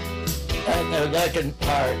down. And the looking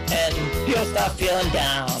part, and you'll stop feeling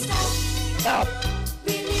down. Stop.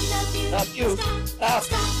 Stop you. Stop.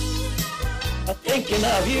 I'm thinking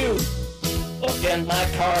of you. Look in my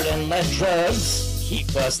card and let drugs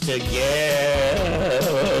keep us together.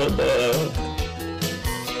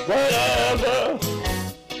 Whatever.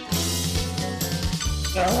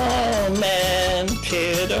 Dumb and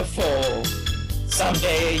pitiful.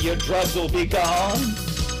 someday your drugs will be gone.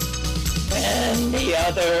 When the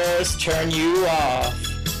others turn you off,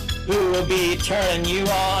 who will be turning you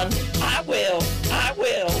on? I will, I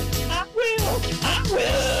will, I will, I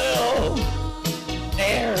will.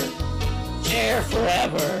 Share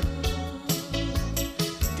forever.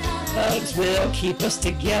 Drugs will keep us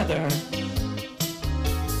together.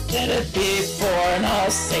 Said it before and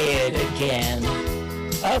I'll say it again.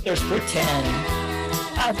 Others pretend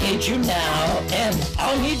I need you now and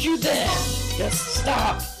I'll need you then. Just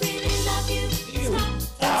stop. You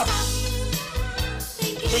stop.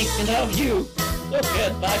 Thinking of you. Look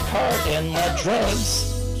at my card and my drugs.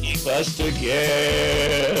 Keep us together.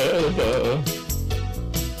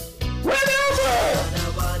 Whatever.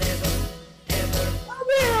 I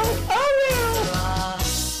will.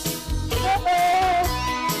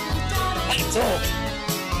 That's all.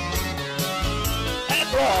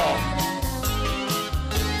 That's all.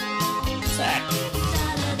 Sack.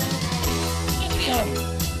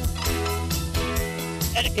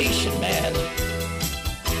 Medication, man.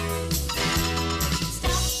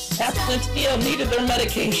 Abstinence Neil needed their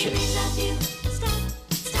medication.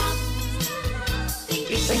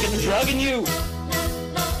 He's thinking of drugging you.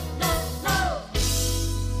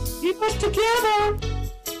 Keep us together.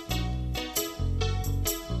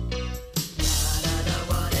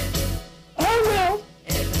 I will.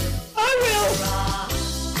 I will.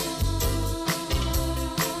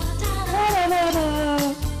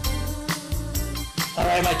 All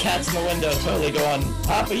right, my cat's in the window, totally going,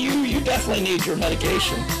 Papa, you definitely need your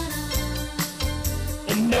medication.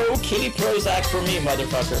 And no kitty Prozac for me,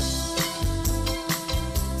 motherfucker.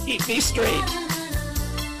 Keep me straight.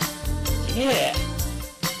 Yeah.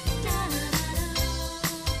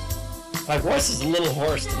 My voice is a little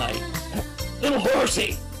hoarse tonight. Little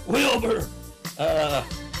horsey. Wilbur.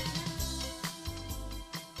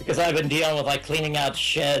 Because I've been dealing with like cleaning out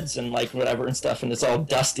sheds and like whatever and stuff, and it's all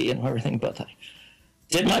dusty and everything, but I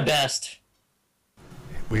did my best.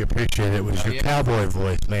 We appreciate it. It was your cowboy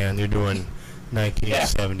voice, man. You're doing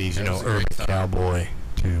 1970s, you know, urban cowboy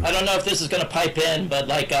too. I don't know if this is gonna pipe in, but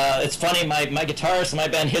like, it's funny. My guitarist in my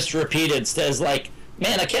band, History Repeated, says like,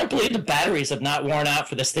 man, I can't believe the batteries have not worn out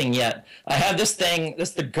for this thing yet. I have this thing. This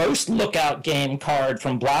is the Ghost Lookout game card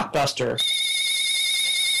from Blockbuster.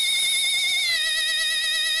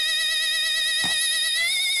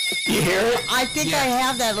 You hear it? I think I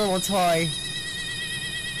have that little toy.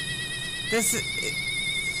 This is...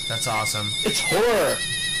 That's awesome. It's horror.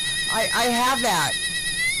 I have that.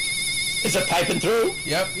 Is it piping through?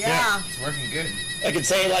 Yep. Yeah. It's working good. I could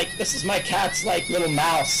say, like, this is my cat's, like, little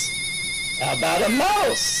mouse. How about a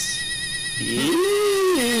mouse? In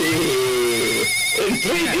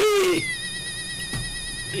 3D.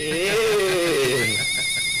 Yeah.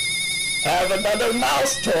 Have another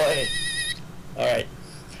mouse toy. All right.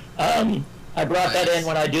 I brought that in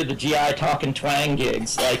when I do the GI Talk and Twang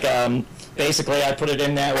gigs. Like, basically, I put it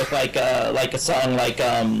in there with like a song like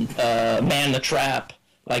 "Man the Trap."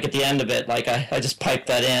 Like at the end of it, like I just pipe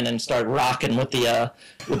that in and start rocking with the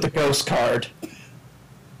ghost card.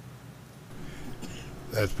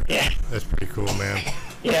 That's pretty cool, man.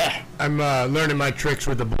 Yeah. I'm learning my tricks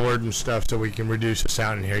with the board and stuff so we can reduce the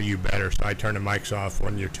sound and hear you better. So I turn the mics off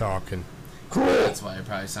when you're talking. Cool. That's why it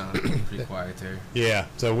probably sounded pretty quiet there. Yeah.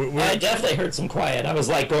 So I definitely heard some quiet. I was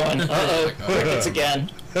like going, uh-oh, crickets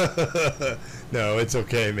again. No, it's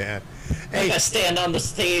okay, man. Hey, I stand on the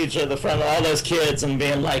stage in the front of all those kids and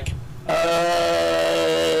being like,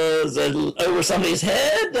 is it over somebody's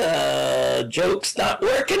head? Joke's not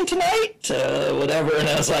working tonight? Whatever. And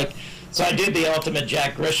I was like, so I did the ultimate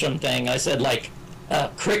Jack Grisham thing. I said, like,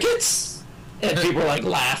 crickets? And people were like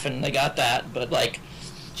laughing. They got that. But like,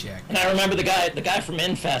 and I remember the guy from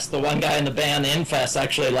Infest, the one guy in the band, Infest,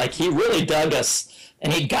 actually, like, he really dug us,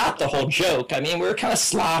 and he got the whole joke. I mean, we were kind of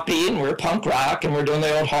sloppy, and we were punk rock, and we are doing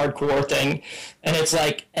the old hardcore thing, and it's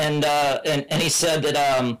like, and he said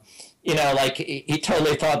that, you know, like, he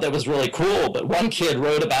totally thought that was really cool, but one kid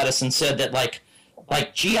wrote about us and said that, like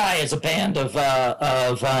GI is a band of a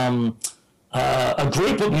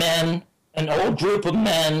group of men, an old group of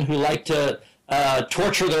men who like to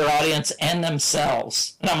torture their audience and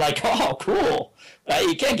themselves. And I'm like, oh, cool.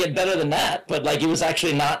 You can't get better than that. But like, he was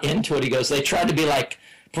actually not into it. He goes, they tried to be like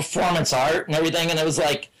performance art and everything. And it was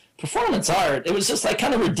like, performance art. It was just like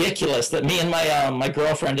kind of ridiculous that me and my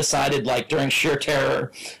girlfriend decided, like, during sheer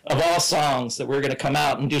terror of all songs, that we were going to come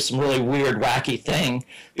out and do some really weird, wacky thing.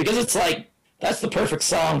 Because it's like, that's the perfect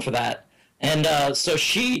song for that. And so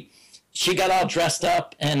she got all dressed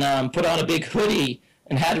up and put on a big hoodie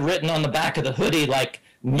and had written on the back of the hoodie, like,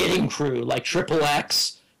 knitting crew, like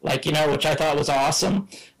XXX, like, you know, which I thought was awesome.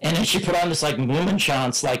 And then she put on this like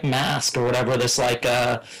Mummenschanz like mask or whatever, this like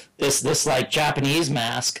this like Japanese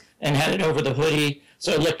mask, and had it over the hoodie,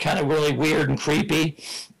 so it looked kind of really weird and creepy.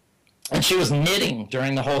 And she was knitting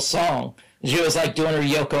during the whole song. She was like doing her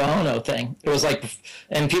Yoko Ono thing. It was like,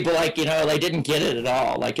 and people like, you know, they didn't get it at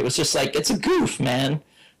all. Like, it was just like, it's a goof, man.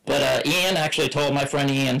 But Ian actually told, my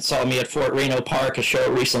friend Ian saw me at Fort Reno Park, a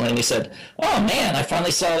show recently, and he said, oh man, I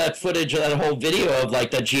finally saw that footage of that whole video of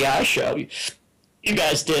like the GI show you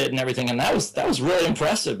guys did and everything. And that was really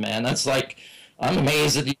impressive, man. That's like, I'm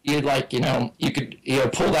amazed that you like, you know, you could, you know,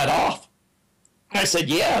 pull that off. I said,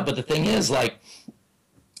 yeah, but the thing is, like,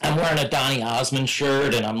 I'm wearing a Donny Osmond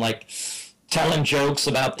shirt, and I'm like telling jokes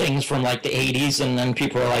about things from like the 80s, and then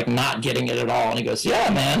people are like not getting it at all. And he goes, yeah,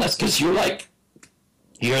 man, that's because you're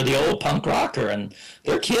the old punk rocker, and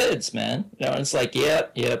they're kids, man. You know, and it's like,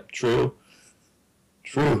 yep, true.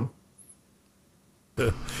 Get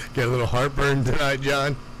a little heartburn tonight,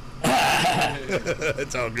 John?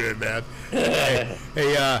 It's all good, man. Hey,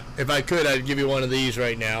 if I could, I'd give you one of these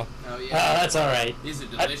right now. Oh, yeah. That's all right. These are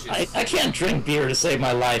delicious. I can't drink beer to save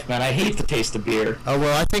my life, man. I hate the taste of beer. Oh,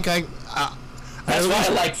 well, I think that's why I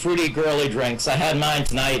like fruity, girly drinks. I had mine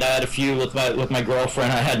tonight. I had a few with my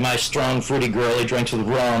girlfriend. I had my strong, fruity, girly drinks with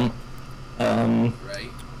rum. Right.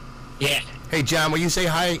 Yeah. Hey, John, will you say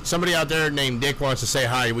hi? Somebody out there named Dick wants to say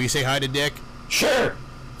hi. Will you say hi to Dick? Sure.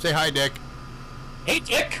 Say hi, Dick. Hey,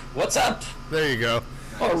 Dick. What's up? There you go.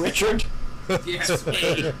 Or Richard. Yes.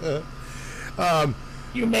 Hey.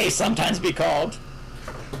 You may sometimes be called.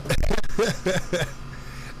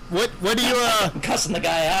 What do you I'm cussing the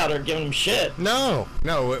guy out or giving him shit. No.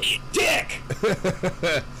 Dick.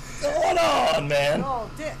 What's going on, man? Yo,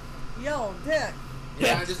 Dick.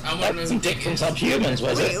 Yeah, that wasn't Dick from Subhumans,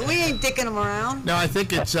 was it? We ain't dicking him around. No, I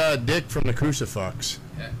think it's Dick from the Crucifix.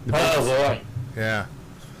 Yeah. Oh boy. Yeah.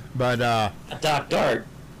 But Doc Dart.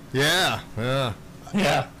 Yeah.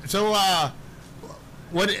 So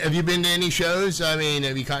what have you been to any shows? I mean,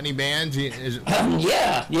 have you caught any bands?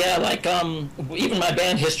 Yeah. Like even my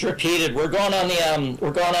band History Repeated. We're going on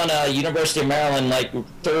University of Maryland like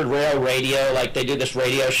Third Rail Radio. Like they do this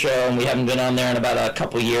radio show, and we haven't been on there in about a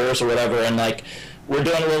couple years or whatever. And like we're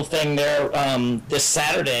doing a little thing there this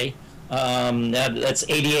Saturday. That's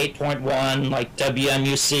 88.1 like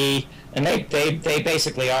WMUC. And they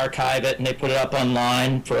basically archive it, and they put it up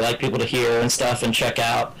online for like people to hear and stuff and check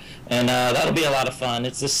out, and that'll be a lot of fun.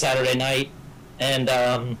 It's this Saturday night, and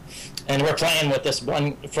we're playing with this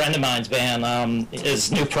one friend of mine's band,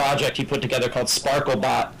 his new project he put together called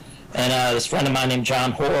Sparklebot, and this friend of mine named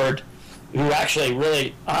John Horde, who actually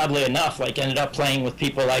really oddly enough like ended up playing with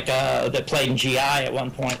people like that played in GI at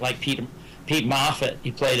one point, like Pete Moffat.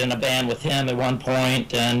 He played in a band with him at one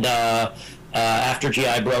point, and after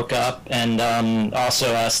GI broke up, and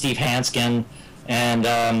also Steve Hanskin, and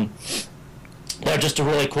they're just a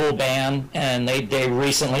really cool band, and they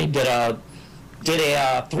recently did a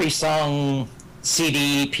 3-song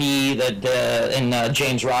CD EP that in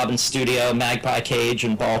James Robbins' studio, Magpie Cage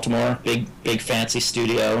in Baltimore, big fancy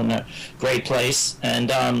studio and a great place,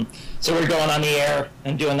 and so we're going on the air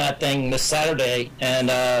and doing that thing this Saturday, and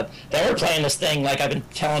then we're playing this thing like I've been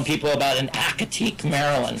telling people about in Accoteek,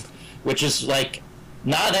 Maryland, which is like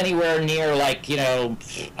not anywhere near like, you know,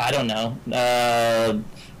 I don't know,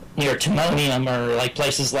 near Timonium or like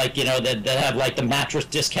places like, you know, that have like the mattress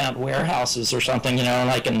discount warehouses or something, you know,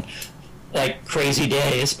 like in like crazy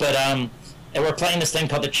days. But and we're playing this thing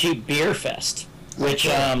called the Cheap Beer Fest, which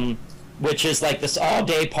is like this all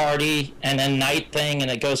day party and then night thing, and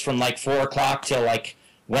it goes from like 4 o'clock till like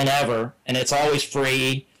whenever, and it's always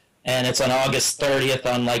free. And it's on August 30th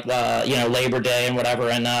on like Labor Day and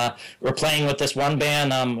whatever. And we're playing with this one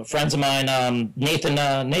band, friends of mine, Nathan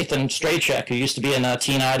Straycheck, who used to be in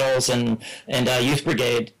Teen Idols and Youth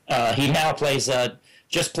Brigade. He now plays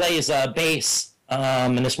bass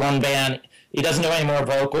in this one band. He doesn't do any more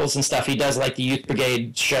vocals and stuff. He does like the Youth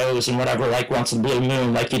Brigade shows and whatever, like once in Blue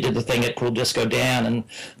Moon, like he did the thing at Cool Disco Dan and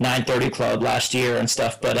 930 Club last year and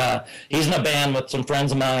stuff. But he's in a band with some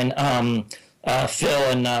friends of mine. Phil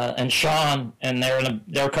and Sean, and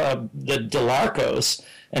they're called the Delarcos,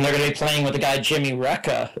 and they're going to be playing with the guy Jimmy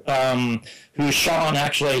Recca, who's Sean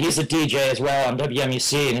actually. He's a DJ as well on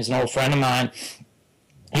WMUC, and he's an old friend of mine.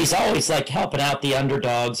 He's always like helping out the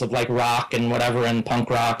underdogs of like rock and whatever and punk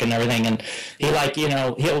rock and everything, and he like, you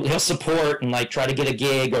know, he'll support and like try to get a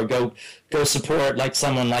gig or go support like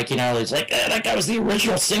someone like, you know, he's like, that guy was the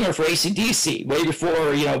original singer for AC/DC way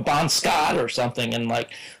before, you know, Bon Scott or something, and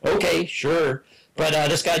like, okay, sure. But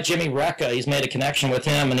this guy Jimmy Recca, he's made a connection with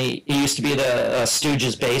him, and he used to be the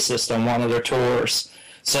Stooges bassist on one of their tours.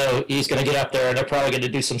 So he's going to get up there. They're probably going to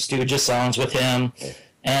do some Stooges songs with him.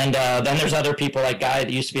 And then there's other people like guy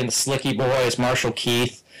that used to be in the Slicky Boys, Marshall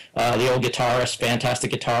Keith, the old guitarist,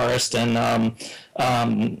 fantastic guitarist. And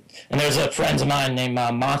there's a friends of mine named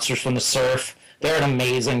Monsters from the Surf. They're an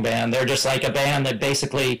amazing band. They're just like a band that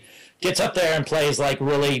basically gets up there and plays like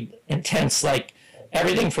really intense, like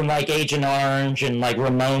everything from like Agent Orange and like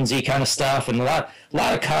Ramones-y kind of stuff, and a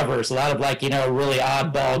lot of covers, a lot of like, you know, really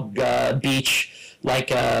oddball beach like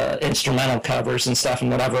instrumental covers and stuff and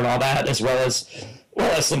whatever and all that, as well as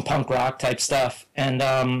some punk rock type stuff. And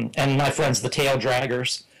my friends the Tail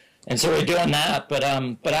Draggers, and so we're doing that. But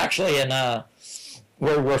actually,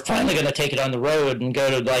 we're finally going to take it on the road and go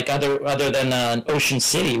to like other than Ocean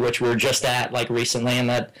City, which we were just at like recently, and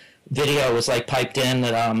that video was like piped in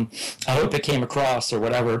that I hope it came across or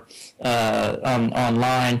whatever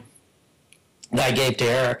online that I gave to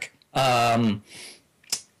Eric, that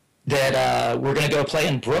we're going to go play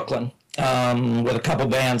in Brooklyn with a couple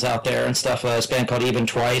bands out there and stuff. This band called Even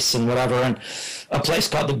Twice and whatever, and a place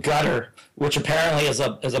called The Gutter, which apparently is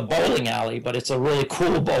a bowling alley, but it's a really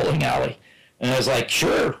cool bowling alley. And I was like,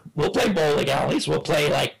 sure, we'll play bowling alleys. We'll play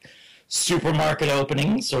like supermarket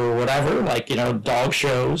openings or whatever, like, you know, dog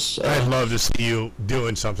shows. I'd love to see you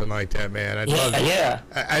doing something like that, man.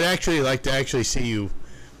 I'd actually like to actually see you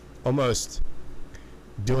almost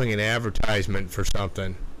doing an advertisement for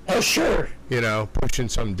something. Oh, sure. You know, pushing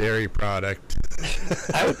some dairy product.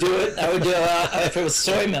 I would do it. I would do if it was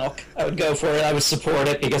soy milk, I would go for it. I would support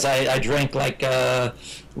it because I drink like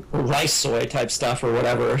rice soy type stuff or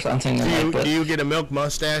whatever or something. Do you get a milk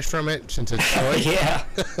mustache from it since it's soy? Yeah.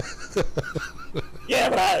 Yeah,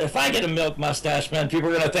 but if I get a milk mustache, man, people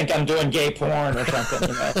are gonna think I'm doing gay porn or something.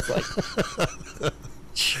 You know, it's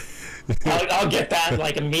like. I'll get that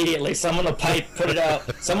like immediately. Someone will put it out.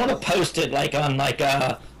 Someone will post it like on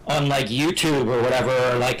YouTube or whatever,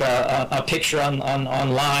 or like a picture on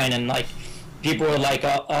online, and like people were like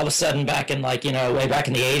all of a sudden back in like, you know, way back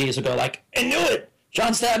in the 80s would go like, I knew it.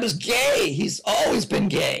 John Stabb is gay. He's always been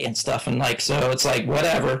gay and stuff, and like, so it's like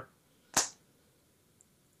whatever.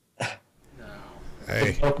 No.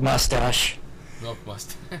 Hey. Milk mustache. Milk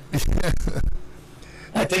mustache.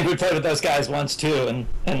 I think we played with those guys once too,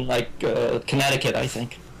 in like Connecticut, I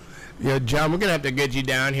think. Yeah, John, we're gonna have to get you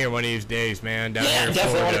down here one of these days, man. Down here in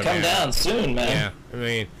definitely want to come man. down soon, man. Yeah, I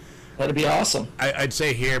mean, that'd be awesome. I'd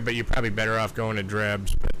say here, but you're probably better off going to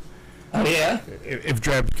Drebs. But oh yeah. If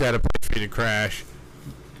Drebs got a place for you to crash.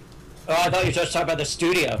 Oh, I thought you were just talking about the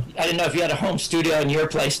studio. I didn't know if you had a home studio in your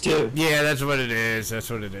place too. Yeah, that's what it is. That's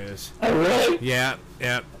what it is. Oh really? Yeah.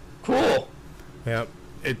 Yeah. Cool. Yep.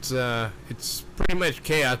 It's pretty much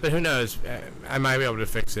chaos, but who knows? I might be able to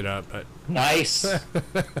fix it up. But nice.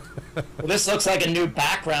 Well, this looks like a new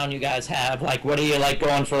background you guys have. Like, what are you like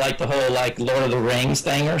going for? Like the whole like Lord of the Rings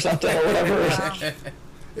thing or something or whatever.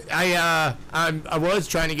 I was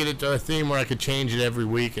trying to get it to a theme where I could change it every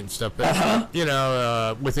week and stuff, but you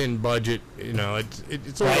know, within budget, you know,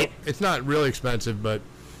 it's right. It's not really expensive, but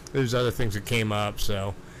there's other things that came up,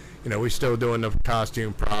 so you know, we're still doing the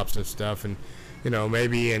costume props and stuff, and you know,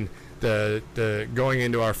 maybe in the going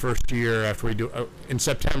into our first year after we do in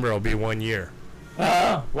September, it'll be 1 year.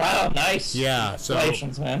 Oh, wow, nice. Yeah, so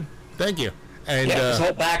congratulations, man. Thank you. And yeah, this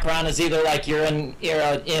whole background is either like you're in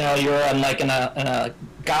like in a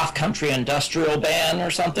goth country industrial band or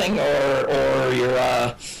something, or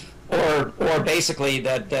you're or basically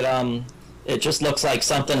that it just looks like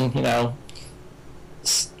something, you know,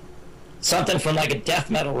 something from like a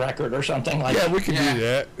death metal record or something like that. Yeah, we could do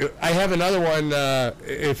that. I have another one.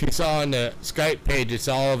 If you saw on the Skype page, it's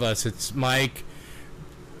all of us. It's Mike,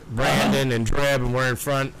 Brandon, and Dreb, and we're in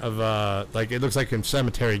front of like, it looks like in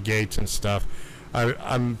cemetery gates and stuff.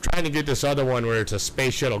 I'm trying to get this other one where it's a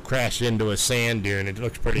space shuttle crashed into a sand dune. It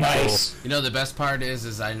looks pretty cool. You know, the best part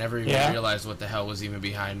is I never even realized what the hell was even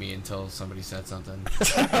behind me until somebody said something.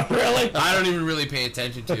 Really? I don't even really pay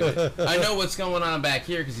attention to it. I know what's going on back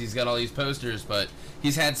here because he's got all these posters, but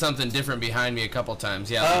he's had something different behind me a couple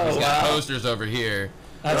times. Yeah, like he's got posters over here.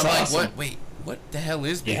 That's awesome. Like, what? Wait, what the hell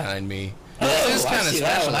is behind me? Oh, this is kind of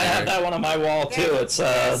special. I have that one on my wall too. It's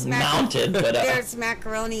mounted, but there's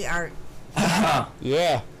macaroni art.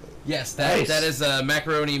 Yeah. Yes, that is a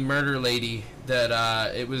macaroni murder lady.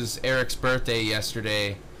 That it was Eric's birthday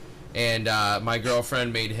yesterday, and my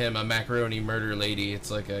girlfriend made him a macaroni murder lady. It's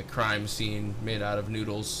like a crime scene made out of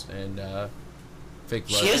noodles and fake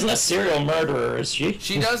blood. She isn't a serial murderer, is she?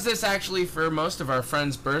 She does this actually for most of our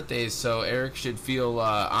friends' birthdays, so Eric should feel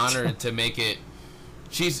honored to make it.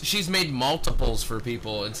 She's made multiples for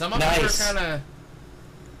people, and some of them are kind of.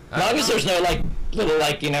 As long as there's no like little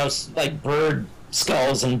like, you know, like bird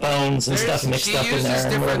skulls and bones and stuff mixed up in there. She uses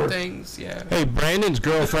different things, yeah. Hey, Brandon's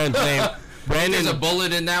girlfriend's name. There's a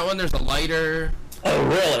bullet in that one. There's a lighter. Oh,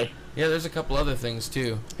 really? Yeah, there's a couple other things,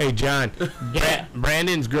 too. Hey, John. Yeah.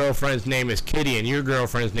 Brandon's girlfriend's name is Kitty, and your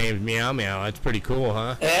girlfriend's name is Meow Meow. That's pretty cool,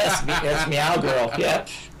 huh? That's Meow Girl. Yep.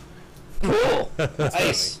 Cool.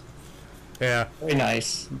 Nice. Yeah. Very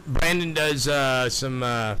nice. Brandon does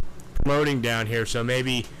some promoting down here, so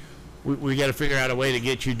maybe we got to figure out a way to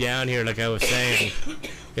get you down here, like I was saying.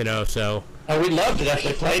 So. Oh, we'd love to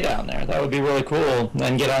definitely play down there. That would be really cool. And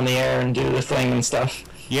then get on the air and do the thing and stuff.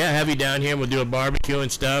 Yeah, have you down here. We'll do a barbecue and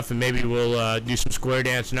stuff, and maybe we'll do some square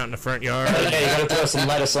dancing out in the front yard. Okay, you gotta throw some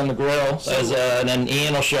lettuce on the grill, and then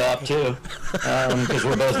Ian will show up too, because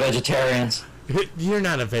we're both vegetarians. You're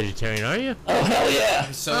not a vegetarian, are you? Oh, hell yeah.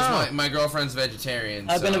 So is my girlfriend's vegetarian.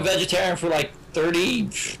 I've been a vegetarian for like 30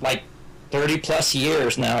 plus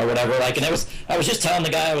years now or whatever. And I was just telling the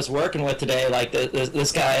guy I was working with today,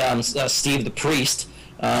 this guy, Steve the Priest,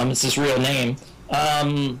 it's his real name.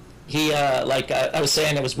 I was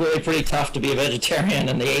saying, it was really pretty tough to be a vegetarian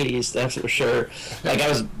in the 80s, that's for sure. I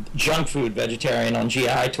was junk food vegetarian on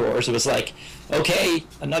GI tours. It was like, okay,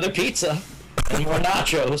 another pizza and more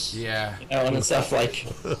nachos. Yeah. And stuff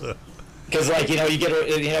because you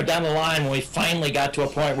get down the line when we finally got to a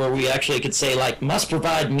point where we actually could say must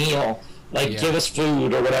provide meal, give us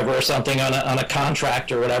food or whatever or something on a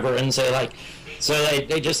contract or whatever, and say so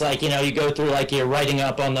they just you go through you're writing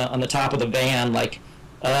up on the top of the van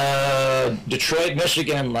Detroit,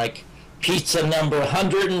 Michigan, pizza number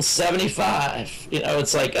 175.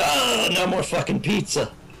 It's oh, no more fucking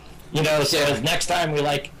pizza. So next time we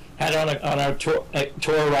had on our tour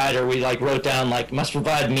rider, we wrote down must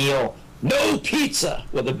provide meal, no pizza,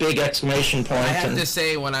 with a big exclamation point. I have to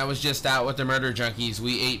say, when I was just out with the Murder Junkies,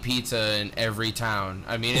 we ate pizza in every town.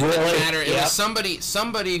 I mean, it didn't matter. It was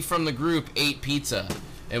somebody from the group ate pizza.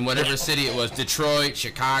 In whatever city it was, Detroit,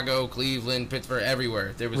 Chicago, Cleveland, Pittsburgh,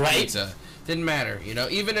 everywhere, there was pizza. Didn't matter,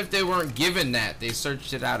 even if they weren't given that, they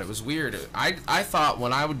searched it out. It was weird. I thought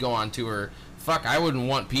when I would go on tour, I wouldn't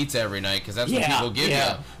want pizza every night, because that's what people give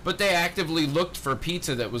you. But they actively looked for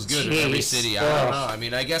pizza that was good in every city. I don't know. I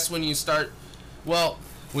mean, I guess when you start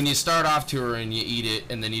off tour and you eat it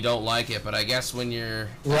and then you don't like it, but I guess when you're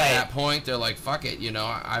at that point, they're like, fuck it,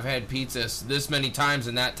 I've had pizza this many times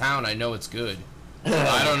in that town, I know it's good.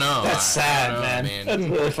 I don't know. That's sad, man. That's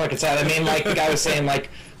really fucking sad. I mean, the guy was saying,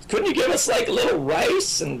 couldn't you give us a little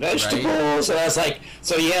rice and vegetables? And I was like,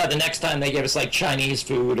 so yeah, the next time they give us Chinese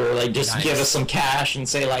food, or just give us some cash and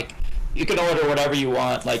say you can order whatever you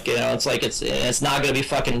want. It's not gonna be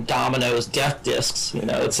fucking Domino's death discs.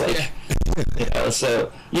 It's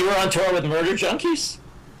So you were on tour with Murder Junkies?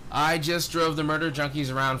 I just drove the Murder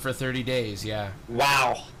Junkies around for 30 days. Yeah.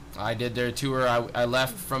 Wow. I did their tour. I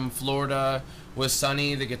left from Florida with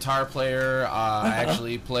Sonny, the guitar player. I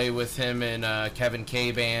actually play with him in Kevin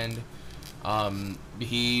K band.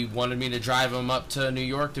 He wanted me to drive him up to New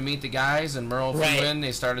York to meet the guys, and Merle flew in.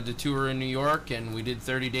 They started the tour in New York, and we did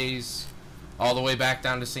 30 days all the way back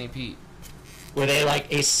down to St. Pete. Were they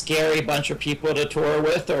a scary bunch of people to tour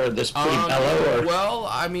with, or this pretty mellow? Or? Well,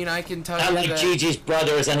 I mean, I can tell you that Gigi's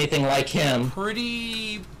brother is anything like him.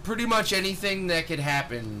 Pretty much anything that could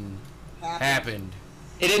happen happened.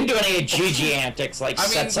 It didn't do any Gigi antics,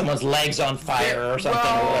 set someone's legs on fire or something,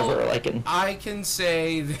 or whatever. I can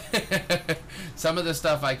say that some of the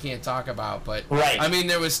stuff I can't talk about, but I mean,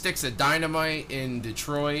 there was Sticks of Dynamite in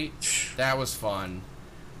Detroit. That was fun.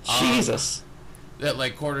 Jesus.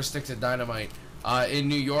 That quarter sticks of dynamite. In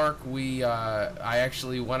New York, I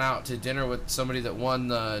actually went out to dinner with somebody that won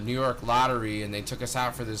the New York lottery, and they took us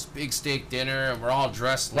out for this big steak dinner, and we're all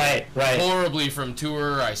dressed horribly from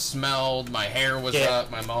tour. I smelled, my hair was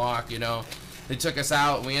up, my mohawk, They took us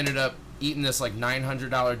out, and we ended up eating this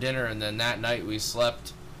 $900 dinner, and then that night we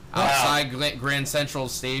slept outside Grand Central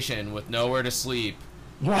Station with nowhere to sleep.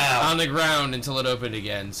 On the ground until it opened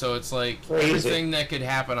again. So it's everything that could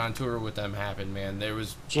happen on tour with them happened, man. There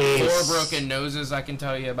was 4 broken noses I can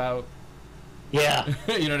tell you about. Yeah.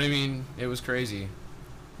 You know what I mean? It was crazy.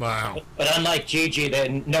 Wow. But unlike Gigi,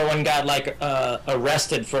 no one got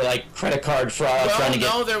arrested for credit card fraud, trying to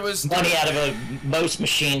get money out of a Most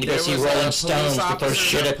machine to go see Rolling Stones to throw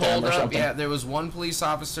shit at them or something. Yeah, there was one police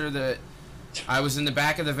officer that I was in the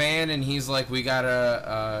back of the van, and he's like, we got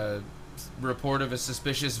a report of a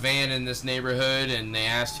suspicious van in this neighborhood, and they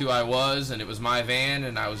asked who I was, and it was my van,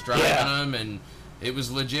 and I was driving them, and it was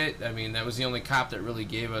legit. I mean, that was the only cop that really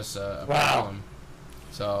gave us a problem.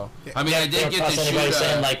 So, I mean, I did get to shoot anybody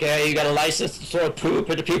saying, like, hey, you got a license to throw poop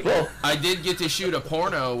into people? I did get to shoot a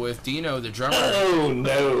porno with Dino, the drummer. Oh,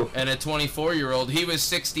 no. And a 24-year-old. He was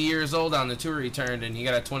 60 years old on the tour he turned, and he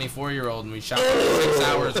got a 24-year-old, and we shot 6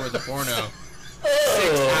 hours worth of porno.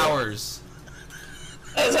 6 hours.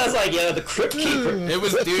 That sounds like, the Crypt Keeper. It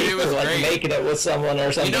was like great. Making it with someone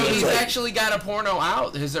or something. He's actually got a porno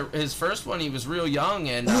out. His first one, he was real young,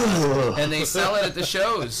 and they sell it at the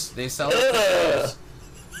shows. They sell it at the shows.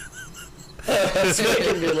 It's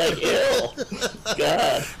making me ill.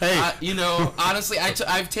 God. Hey, honestly,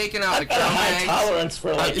 I've taken out the Cro-Mags. Tolerance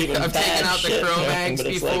for I've taken out the Cro-Mags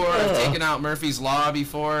before. I've taken out Murphy's Law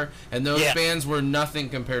before, and those bands were nothing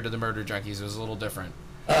compared to the Murder Junkies. It was a little different.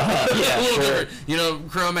 Yeah, sure.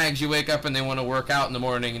 Cro-Mags, you wake up and they want to work out in the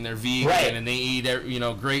morning, and they're vegan, and they eat,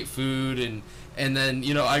 great food, and then,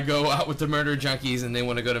 I go out with the Murder Junkies, and they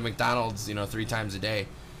want to go to McDonald's, 3 times a day.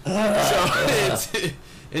 So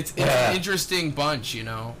it's an interesting bunch,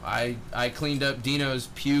 I cleaned up Dino's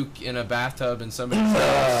puke in a bathtub in somebody's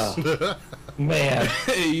house. Man.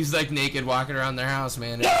 He's like naked walking around their house,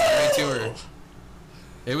 man. It was a great tour.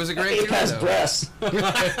 It was a great tour, though. Breasts.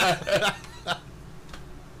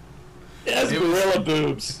 It has gorilla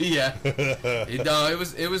boobs. Yeah.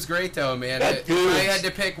 It was great though, man. If I had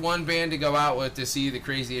to pick one band to go out with to see the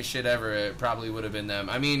craziest shit ever, it probably would have been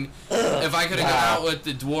them. I mean, if I could have gone out with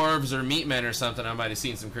the Dwarves or Meatmen or something, I might have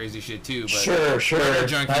seen some crazy shit too. But sure.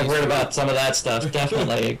 I've heard about some of that stuff.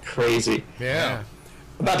 Definitely crazy. Yeah.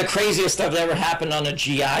 About the craziest stuff that ever happened on a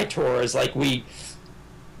GI tour is like we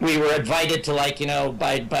were invited to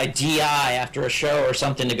by DI after a show or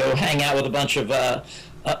something to go hang out with a bunch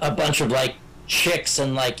of like chicks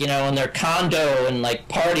and in their condo and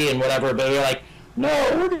party and whatever, but we were like, no,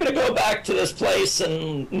 we're gonna go back to this place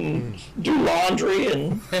and do laundry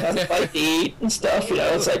and have a bite to eat and stuff.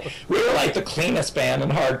 It's like we were like the cleanest band in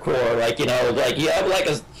hardcore. You have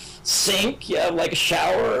a sink, you have a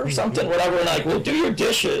shower or something, whatever, and we'll do your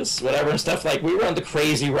dishes, whatever and stuff. We weren't the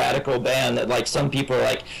crazy radical band that some people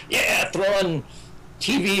are throwing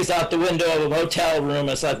TVs out the window of a motel room.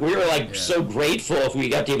 It's we were so grateful if we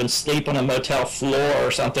got to even sleep on a motel floor or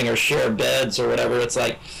something, or share beds or whatever. It's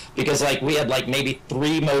because we had maybe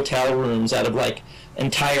 3 motel rooms out of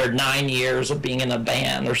entire 9 years of being in a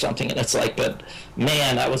band or something, and it's but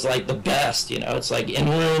man, that was the best. It's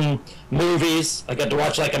in-room movies. I got to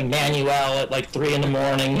watch Emmanuel at 3 in the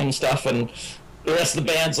morning and stuff, and the rest of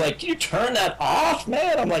the band's can you turn that off,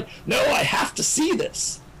 man? I'm no, I have to see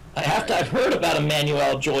this. I've heard about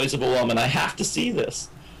Emmanuel, Joys of a Woman. I have to see this.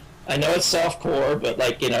 I know it's softcore, but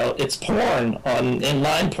it's porn,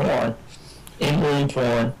 inline porn, in-room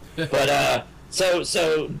porn. But so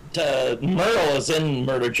Merle is in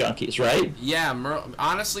Murder Junkies, right? Yeah,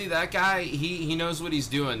 honestly, that guy, he knows what he's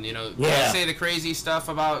doing. Yeah. I say the crazy stuff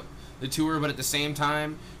about the tour, but at the same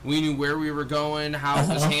time, we knew where we were going, how it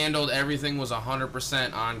was handled. Everything was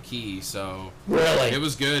 100% on key. So really, it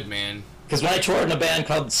was good, man. Because when I toured in a band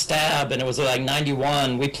called Stab, and it was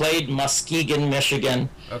 91, we played Muskegon, Michigan,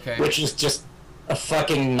 which is just a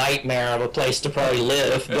fucking nightmare of a place to probably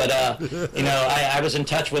live. But I was in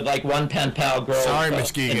touch with one pen pal girl. Sorry,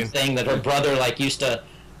 Muskegon. Thing that her brother used to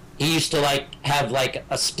have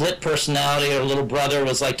a split personality. Her little brother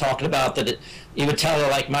was talking about that. He would tell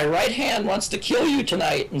her my right hand wants to kill you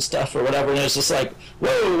tonight and stuff or whatever. And it was just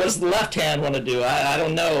whoa, what does the left hand want to do? I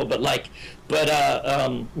don't know, but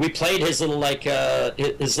we played his little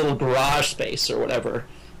his little garage space or whatever,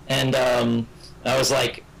 and I was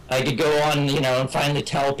I could go on and finally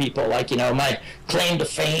tell people my claim to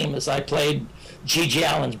fame is I played G.G.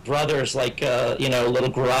 Allen's brother's little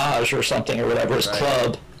garage or something or whatever, his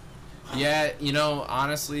club. Yeah,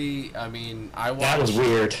 honestly, I mean, that was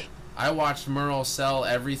weird. I watched Merle sell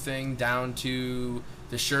everything down to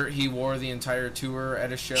the shirt he wore the entire tour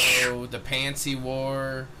at a show, the pants he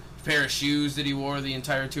wore, pair of shoes that he wore the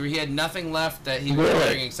entire tour. He had nothing left that he was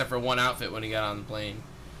wearing except for one outfit when he got on the plane.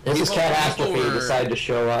 This cat Astrophy decided to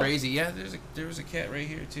show up. Crazy, yeah. There was a cat right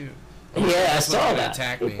here too. Yeah, I saw that.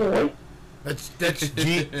 Attack me. That's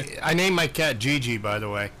I named my cat Gigi, by the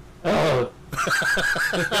way. Oh.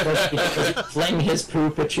 Does it fling his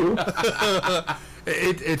poop at you?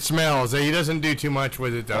 It smells. He doesn't do too much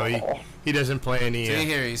with it though. He doesn't play any. See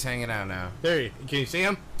here, he's hanging out now. There, can you see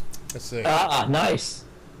him? Let's see. Nice.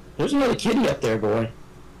 There's another kitty up there, boy.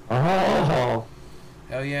 Oh.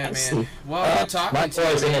 Hell yeah, man. Well, good talking my to you.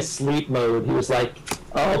 My boy's in a sleep mode. He was pay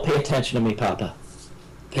attention to me, Papa.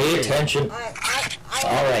 Pay attention. All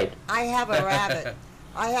right. I have a rabbit.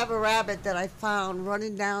 I have a rabbit that I found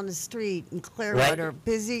running down the street in Clearwater,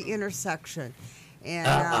 busy intersection.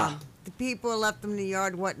 And the people left them in the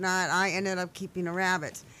yard, whatnot. I ended up keeping a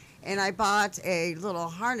rabbit. And I bought a little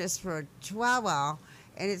harness for a Chihuahua,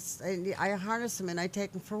 and I harness him and I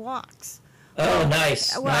take him for walks. Oh,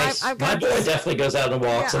 nice, nice. My boy definitely goes out and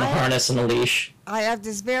walks in a harness and a leash. I have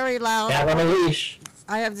this very loud... Cat on a leash.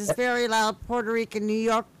 I have this very loud Puerto Rican, New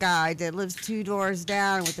York guy that lives 2 doors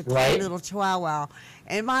down with a tiny little Chihuahua.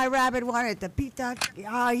 And my rabbit wanted to beat that...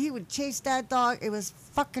 he would chase that dog. It was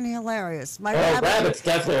fucking hilarious. Rabbit's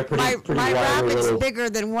definitely a pretty my rabbit's little... bigger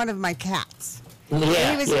than one of my cats.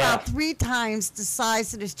 Yeah, he was about 3 times the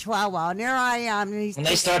size of this Chihuahua. And there I am. And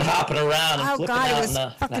they start hopping around and flipping out in the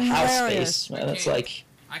house space. Man, it's like...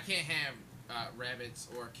 I can't have rabbits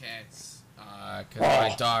or cats because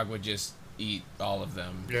my dog would just eat all of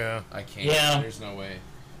them. Yeah. I can't. Yeah. There's no way.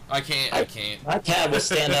 I can't. My cat will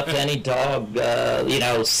stand up to any dog,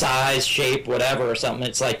 size, shape, whatever, or something.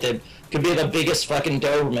 It's like they could be the biggest fucking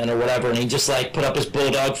Doberman or whatever, and he just like put up his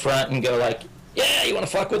bulldog front and go like, "Yeah, you want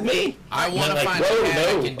to fuck with me?" I want to find a cat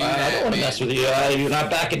that can do that. I don't want to mess with you. You're not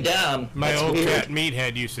backing down. My old cat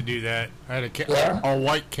Meathead used to do that. I had a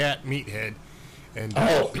white cat Meathead, and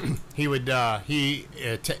he would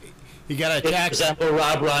he got attacked. Resemble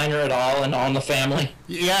Rob Reiner at all and On the Family?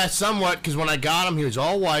 Yeah, somewhat, because when I got him, he was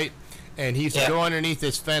all white, and he used to go underneath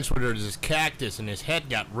this fence where there was this cactus, and his head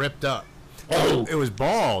got ripped up. Oh. It was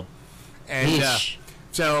bald. And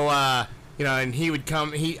and he would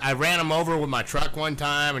come. I ran him over with my truck one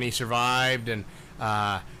time, and he survived. And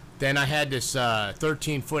then I had this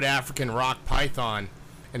 13-foot African rock python,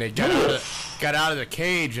 and it got out of the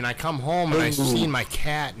cage, and I come home, and I seen my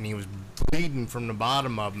cat, and he was bleeding from the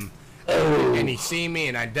bottom of him. And he seen me,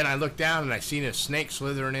 and then I looked down, and I seen a snake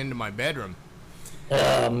slithering into my bedroom.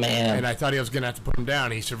 Oh, man. And I thought he was going to have to put him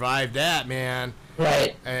down. He survived that, man.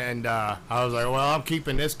 Right. And I was like, well, I'm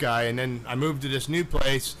keeping this guy. And then I moved to this new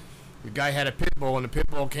place. The guy had a pit bull, and the pit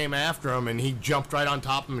bull came after him, and he jumped right on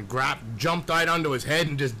top of him and jumped right onto his head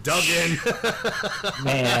and just dug in.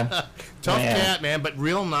 Man. Tough cat, man, but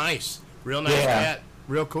real nice. Real nice cat.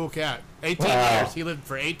 Real cool cat. 18 years. He lived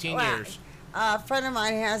for 18 years. A friend of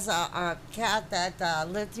mine has a cat that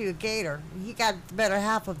lived through a gator. He got the better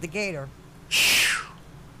half of the gator.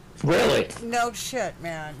 Really? No shit,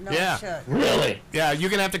 man. No shit. Really? Yeah, you're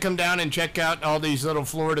gonna have to come down and check out all these little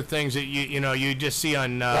Florida things that you just see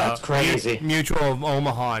on That's crazy. Mutual of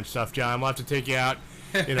Omaha and stuff, John. We'll have to take you out.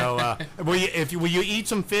 Will you eat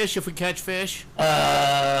some fish if we catch fish?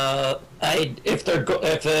 If they're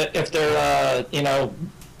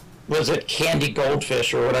was it candy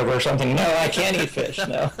goldfish or whatever or something? No, I can't eat fish.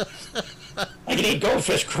 No, I can eat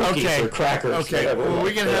goldfish cookies or crackers. Okay, whatever. Well,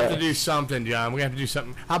 we're gonna have to do something, John. We're gonna have to do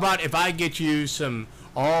something. How about if I get you some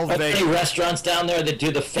any restaurants down there that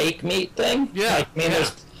do the fake meat thing? Yeah.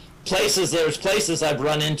 There's places I've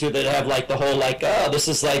run into that have like the whole this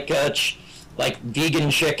is like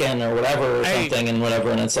vegan chicken or whatever or something and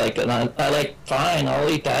whatever, and it's like, and I like, fine, I'll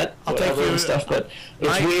eat that, whatever and stuff, but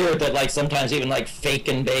it's weird that like sometimes even like fake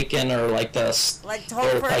bacon or like the like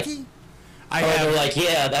turkey. They're like,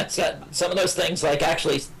 that's some of those things like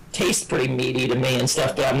actually taste pretty meaty to me and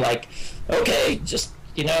stuff, but I'm like, okay, just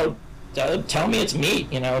tell me it's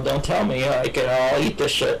meat, don't tell me I'll eat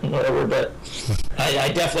this shit and whatever, but I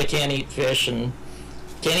definitely can't eat fish and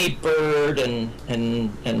can't eat bird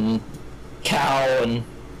and cow and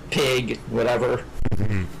pig, whatever.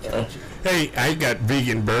 Hey, I got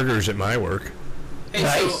vegan burgers at my work. Hey,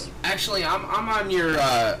 nice. So actually,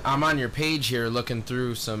 I'm on your page here, looking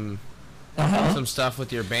through some stuff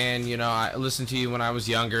with your band. I listened to you when I was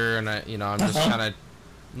younger, and I'm just kind of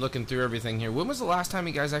looking through everything here. When was the last time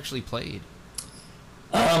you guys actually played?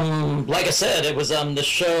 Like I said, it was the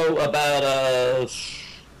show about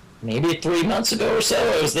maybe 3 months ago or so.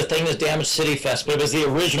 It was the thing that Damage City Fest, but it was the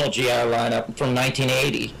original GI lineup from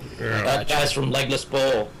 1980. Guys from Legless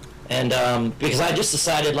Bull. And because I just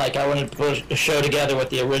decided like I wanted to put a show together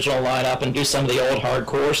with the original lineup and do some of the old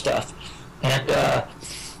hardcore stuff. And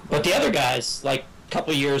but the other guys, like a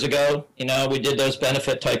couple years ago, we did those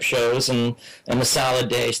benefit type shows and the Salad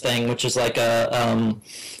Days thing, which is like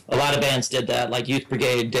a lot of bands did that, like Youth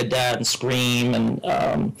Brigade did that, and Scream, and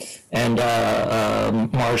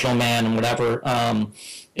Marginal Man, and whatever.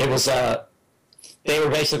 It was they were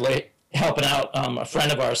basically helping out a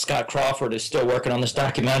friend of ours, Scott Crawford, who's still working on this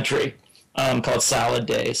documentary called Salad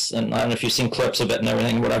Days, and I don't know if you've seen clips of it and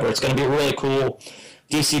everything, whatever. It's going to be a really cool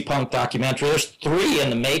DC punk documentary. There's 3 in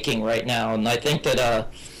the making right now, and I think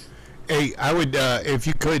that. Hey, I would, if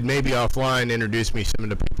you could, maybe offline introduce me some of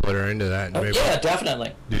the people that are into that. And maybe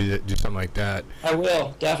definitely. Do something like that. I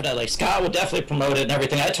will, definitely. Scott will definitely promote it and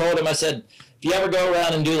everything. I told him, I said, if you ever go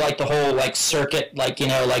around and do like the whole like circuit, like, you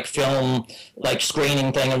know, like film, like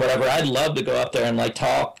screening thing and whatever, I'd love to go up there and like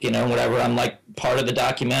talk, you know, whatever. I'm like part of the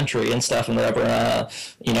documentary and stuff and whatever.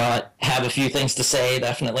 You know, I have a few things to say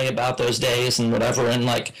definitely about those days and whatever, and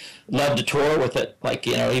like love to tour with it, like,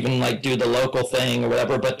 you know, even like do the local thing or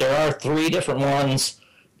whatever. But there are 3 different ones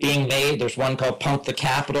being made. There's one called Punk the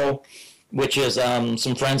Capitol, which is some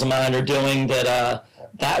friends of mine are doing that.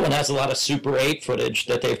 That one has a lot of Super 8 footage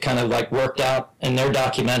that they've kind of like worked out in their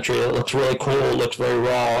documentary. It looks really cool, it looks very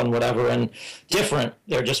raw and whatever, and different.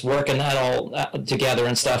 They're just working that all together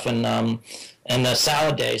and stuff. And the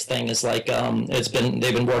Salad Days thing is like they've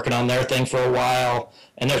been working on their thing for a while.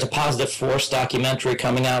 And there's a Positive Force documentary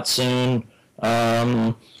coming out soon.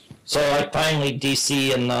 So like finally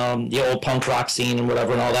DC and the old punk rock scene and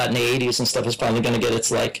whatever and all that in the 80s and stuff is finally going to get its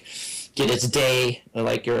day, or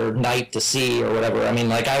like your night to see or whatever. I mean,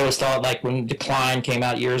 like I always thought, like when Decline came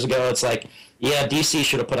out years ago, it's like, yeah, DC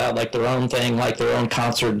should have put out like their own thing, like their own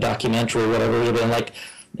concert documentary or whatever. It would have been like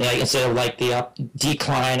instead of like the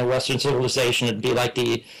decline of Western civilization, it'd be like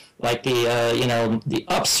the you know, the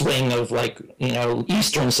upswing of like, you know,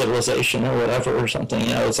 Eastern civilization or whatever or something.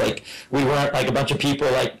 You know, it's like we weren't like a bunch of people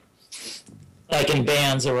like in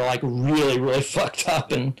bands that were like really, really fucked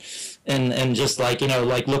up and just like, you know,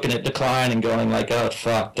 like looking at Decline and going like, oh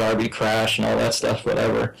fuck, Darby Crash and all that stuff,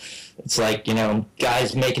 whatever. It's like, you know,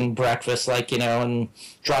 guys making breakfast, like, you know, and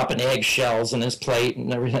dropping eggshells in his plate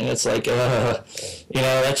and everything. It's like, you know,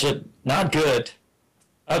 that's just not good.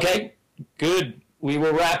 Okay, good. We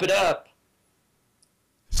will wrap it up.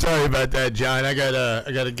 Sorry about that, John. I got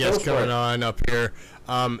a guest coming on up here.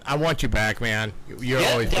 I want you back, man. You're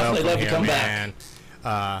always welcome love here, to come man.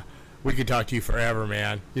 Back. We could talk to you forever,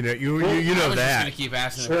 man. You know, you know I was that. just gonna keep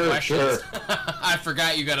asking them questions. I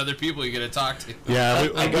forgot you got other people you got to talk to. Yeah,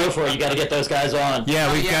 I go for it. You got to get those guys on. Yeah,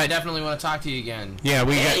 I definitely want to talk to you again. Yeah,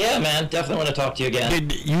 yeah, man, definitely want to talk to you again.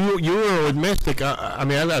 You were with Mystic. I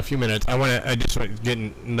mean, I got a few minutes. I just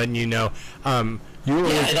letting you know. You were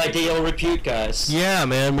like the Ill Repute guys. Yeah,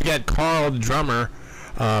 man. We got Carl, the drummer.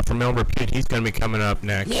 From Ill Repute, he's going to be coming up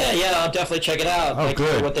next. Yeah, I'll definitely check it out. Oh, like,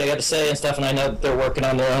 good. What they got to say and stuff, and I know that they're working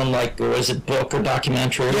on their own, like, or is it book or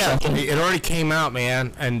documentary or something? It already came out,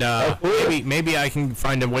 man, and maybe I can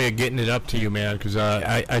find a way of getting it up to you, man, because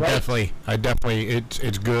I definitely,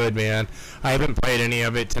 it's good, man. I haven't played any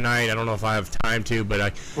of it tonight. I don't know if I have time to, but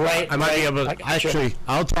I might be able to. Actually,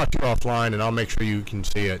 I'll talk to you offline, and I'll make sure you can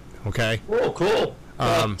see it. Okay? Oh, cool.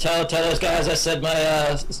 Tell those guys I said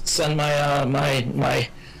send my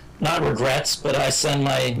not regrets, but I send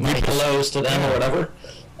my hellos to them or whatever,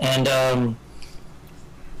 and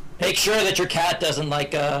make sure that your cat doesn't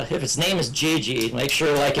like if its name is Gigi, make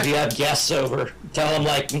sure like if you have guests over, tell them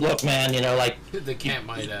like, look man, you know, like the cat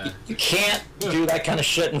might you can't do that kind of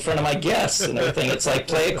shit in front of my guests and everything. It's like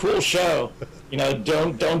play a cool show, you know,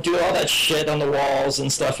 don't do all that shit on the walls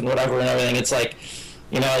and stuff and whatever and everything. It's like,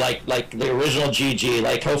 you know, like the original GG.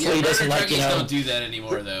 Like, hopefully he doesn't like, you know. Don't do that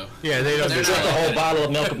anymore, though. Yeah, they don't. Drink a whole bottle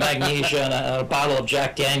of Milk of Magnesia and a bottle of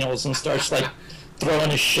Jack Daniels and starts like throwing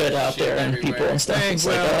his shit out there and people and stuff. It's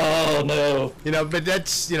like, oh no. You know, but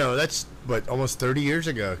that's what, almost 30 years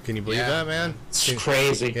ago. Can you believe that, man? It's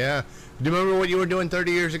crazy. Yeah. Do you remember what you were doing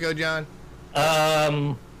 30 years ago, John?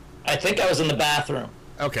 I think I was in the bathroom.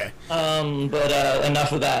 Okay. But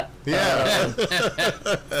enough of that. Yeah.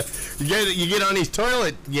 You get on these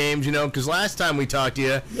toilet games, you know, because last time we talked to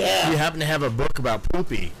you, you happened to have a book about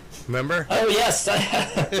poopy. Remember? Oh yes, I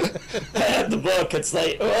have the book. It's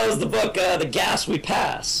like, it was the book, The Gas We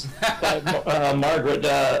Pass, by Margaret.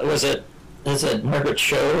 Is it Margaret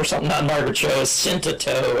Cho or something? Not Margaret Cho. It's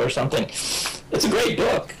Sintato or something. It's a great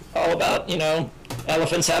book, all about, you know,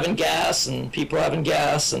 elephants having gas and people having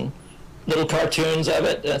gas and little cartoons of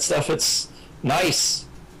it and stuff. It's nice.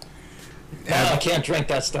 I can't drink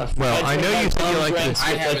that stuff. Well, I know you think you like this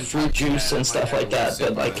with like fruit juice and stuff like that,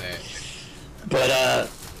 but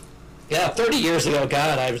yeah, 30 years ago,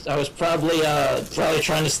 God, I was probably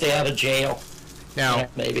trying to stay out of jail. Now,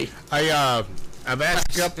 maybe I've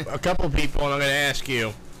asked a couple people, and I'm going to ask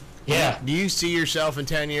you. Yeah. Do you see yourself in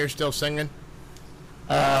 10 years still singing?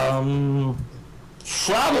 Probably,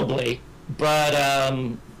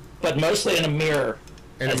 but mostly in a mirror.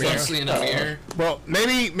 Mostly in a mirror? Well,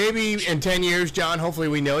 maybe in 10 years, John, hopefully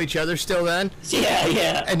we know each other still then.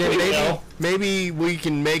 Yeah. And then maybe we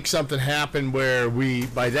can make something happen where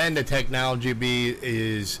by then the technology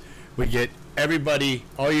we get everybody,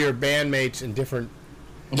 all your bandmates in different...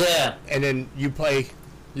 Yeah. And then you play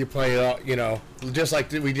You play, just like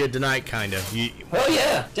we did tonight, kind of. Oh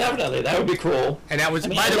yeah, definitely. That would be cool. And that was.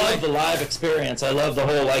 I love the live experience. I love the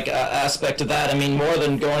whole aspect of that. I mean, more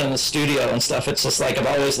than going in the studio and stuff. It's just like I've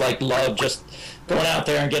always loved just going out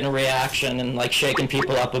there and getting a reaction and like shaking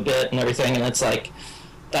people up a bit and everything. And it's like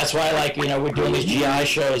that's why we're doing these GI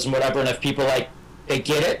shows and whatever. And if people they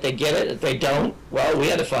get it, they get it. If they don't, well, we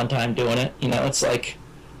had a fun time doing it. It's like,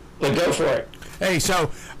 but go for it. Hey, so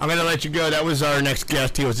I'm going to let you go. That was our next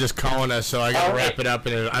guest. He was just calling us, so I got to wrap it up,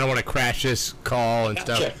 and I don't want to crash this call and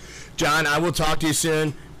stuff. John, I will talk to you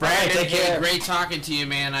soon. Brandon, take care. Great talking to you,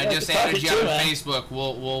 man. I just added you on Facebook.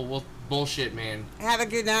 We'll bullshit, man. Have a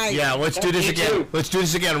good night. Yeah, let's do this again. Too. Let's do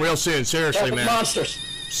this again real soon. Seriously, man. Monsters.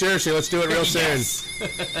 Seriously, let's do it real soon.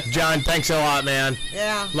 John, thanks a lot, man.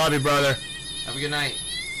 Yeah. Love you, brother. Have a good night.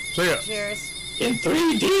 See ya. Cheers. In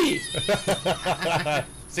 3D.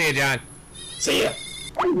 See ya, John. See ya.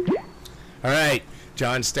 All right,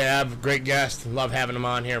 John Stabb, great guest. Love having him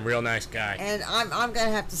on here. Real nice guy. And I'm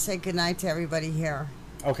gonna have to say goodnight to everybody here.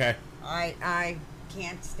 Okay. I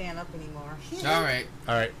can't stand up anymore. All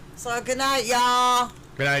right. So good night, y'all.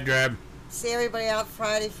 Good night, Dreb. See everybody out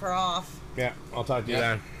Friday for off. Yeah, I'll talk to you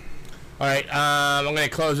then. All right, I'm going to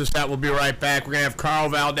close this out. We'll be right back. We're going to have Carl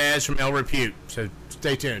Valdez from El Repute, so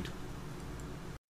stay tuned.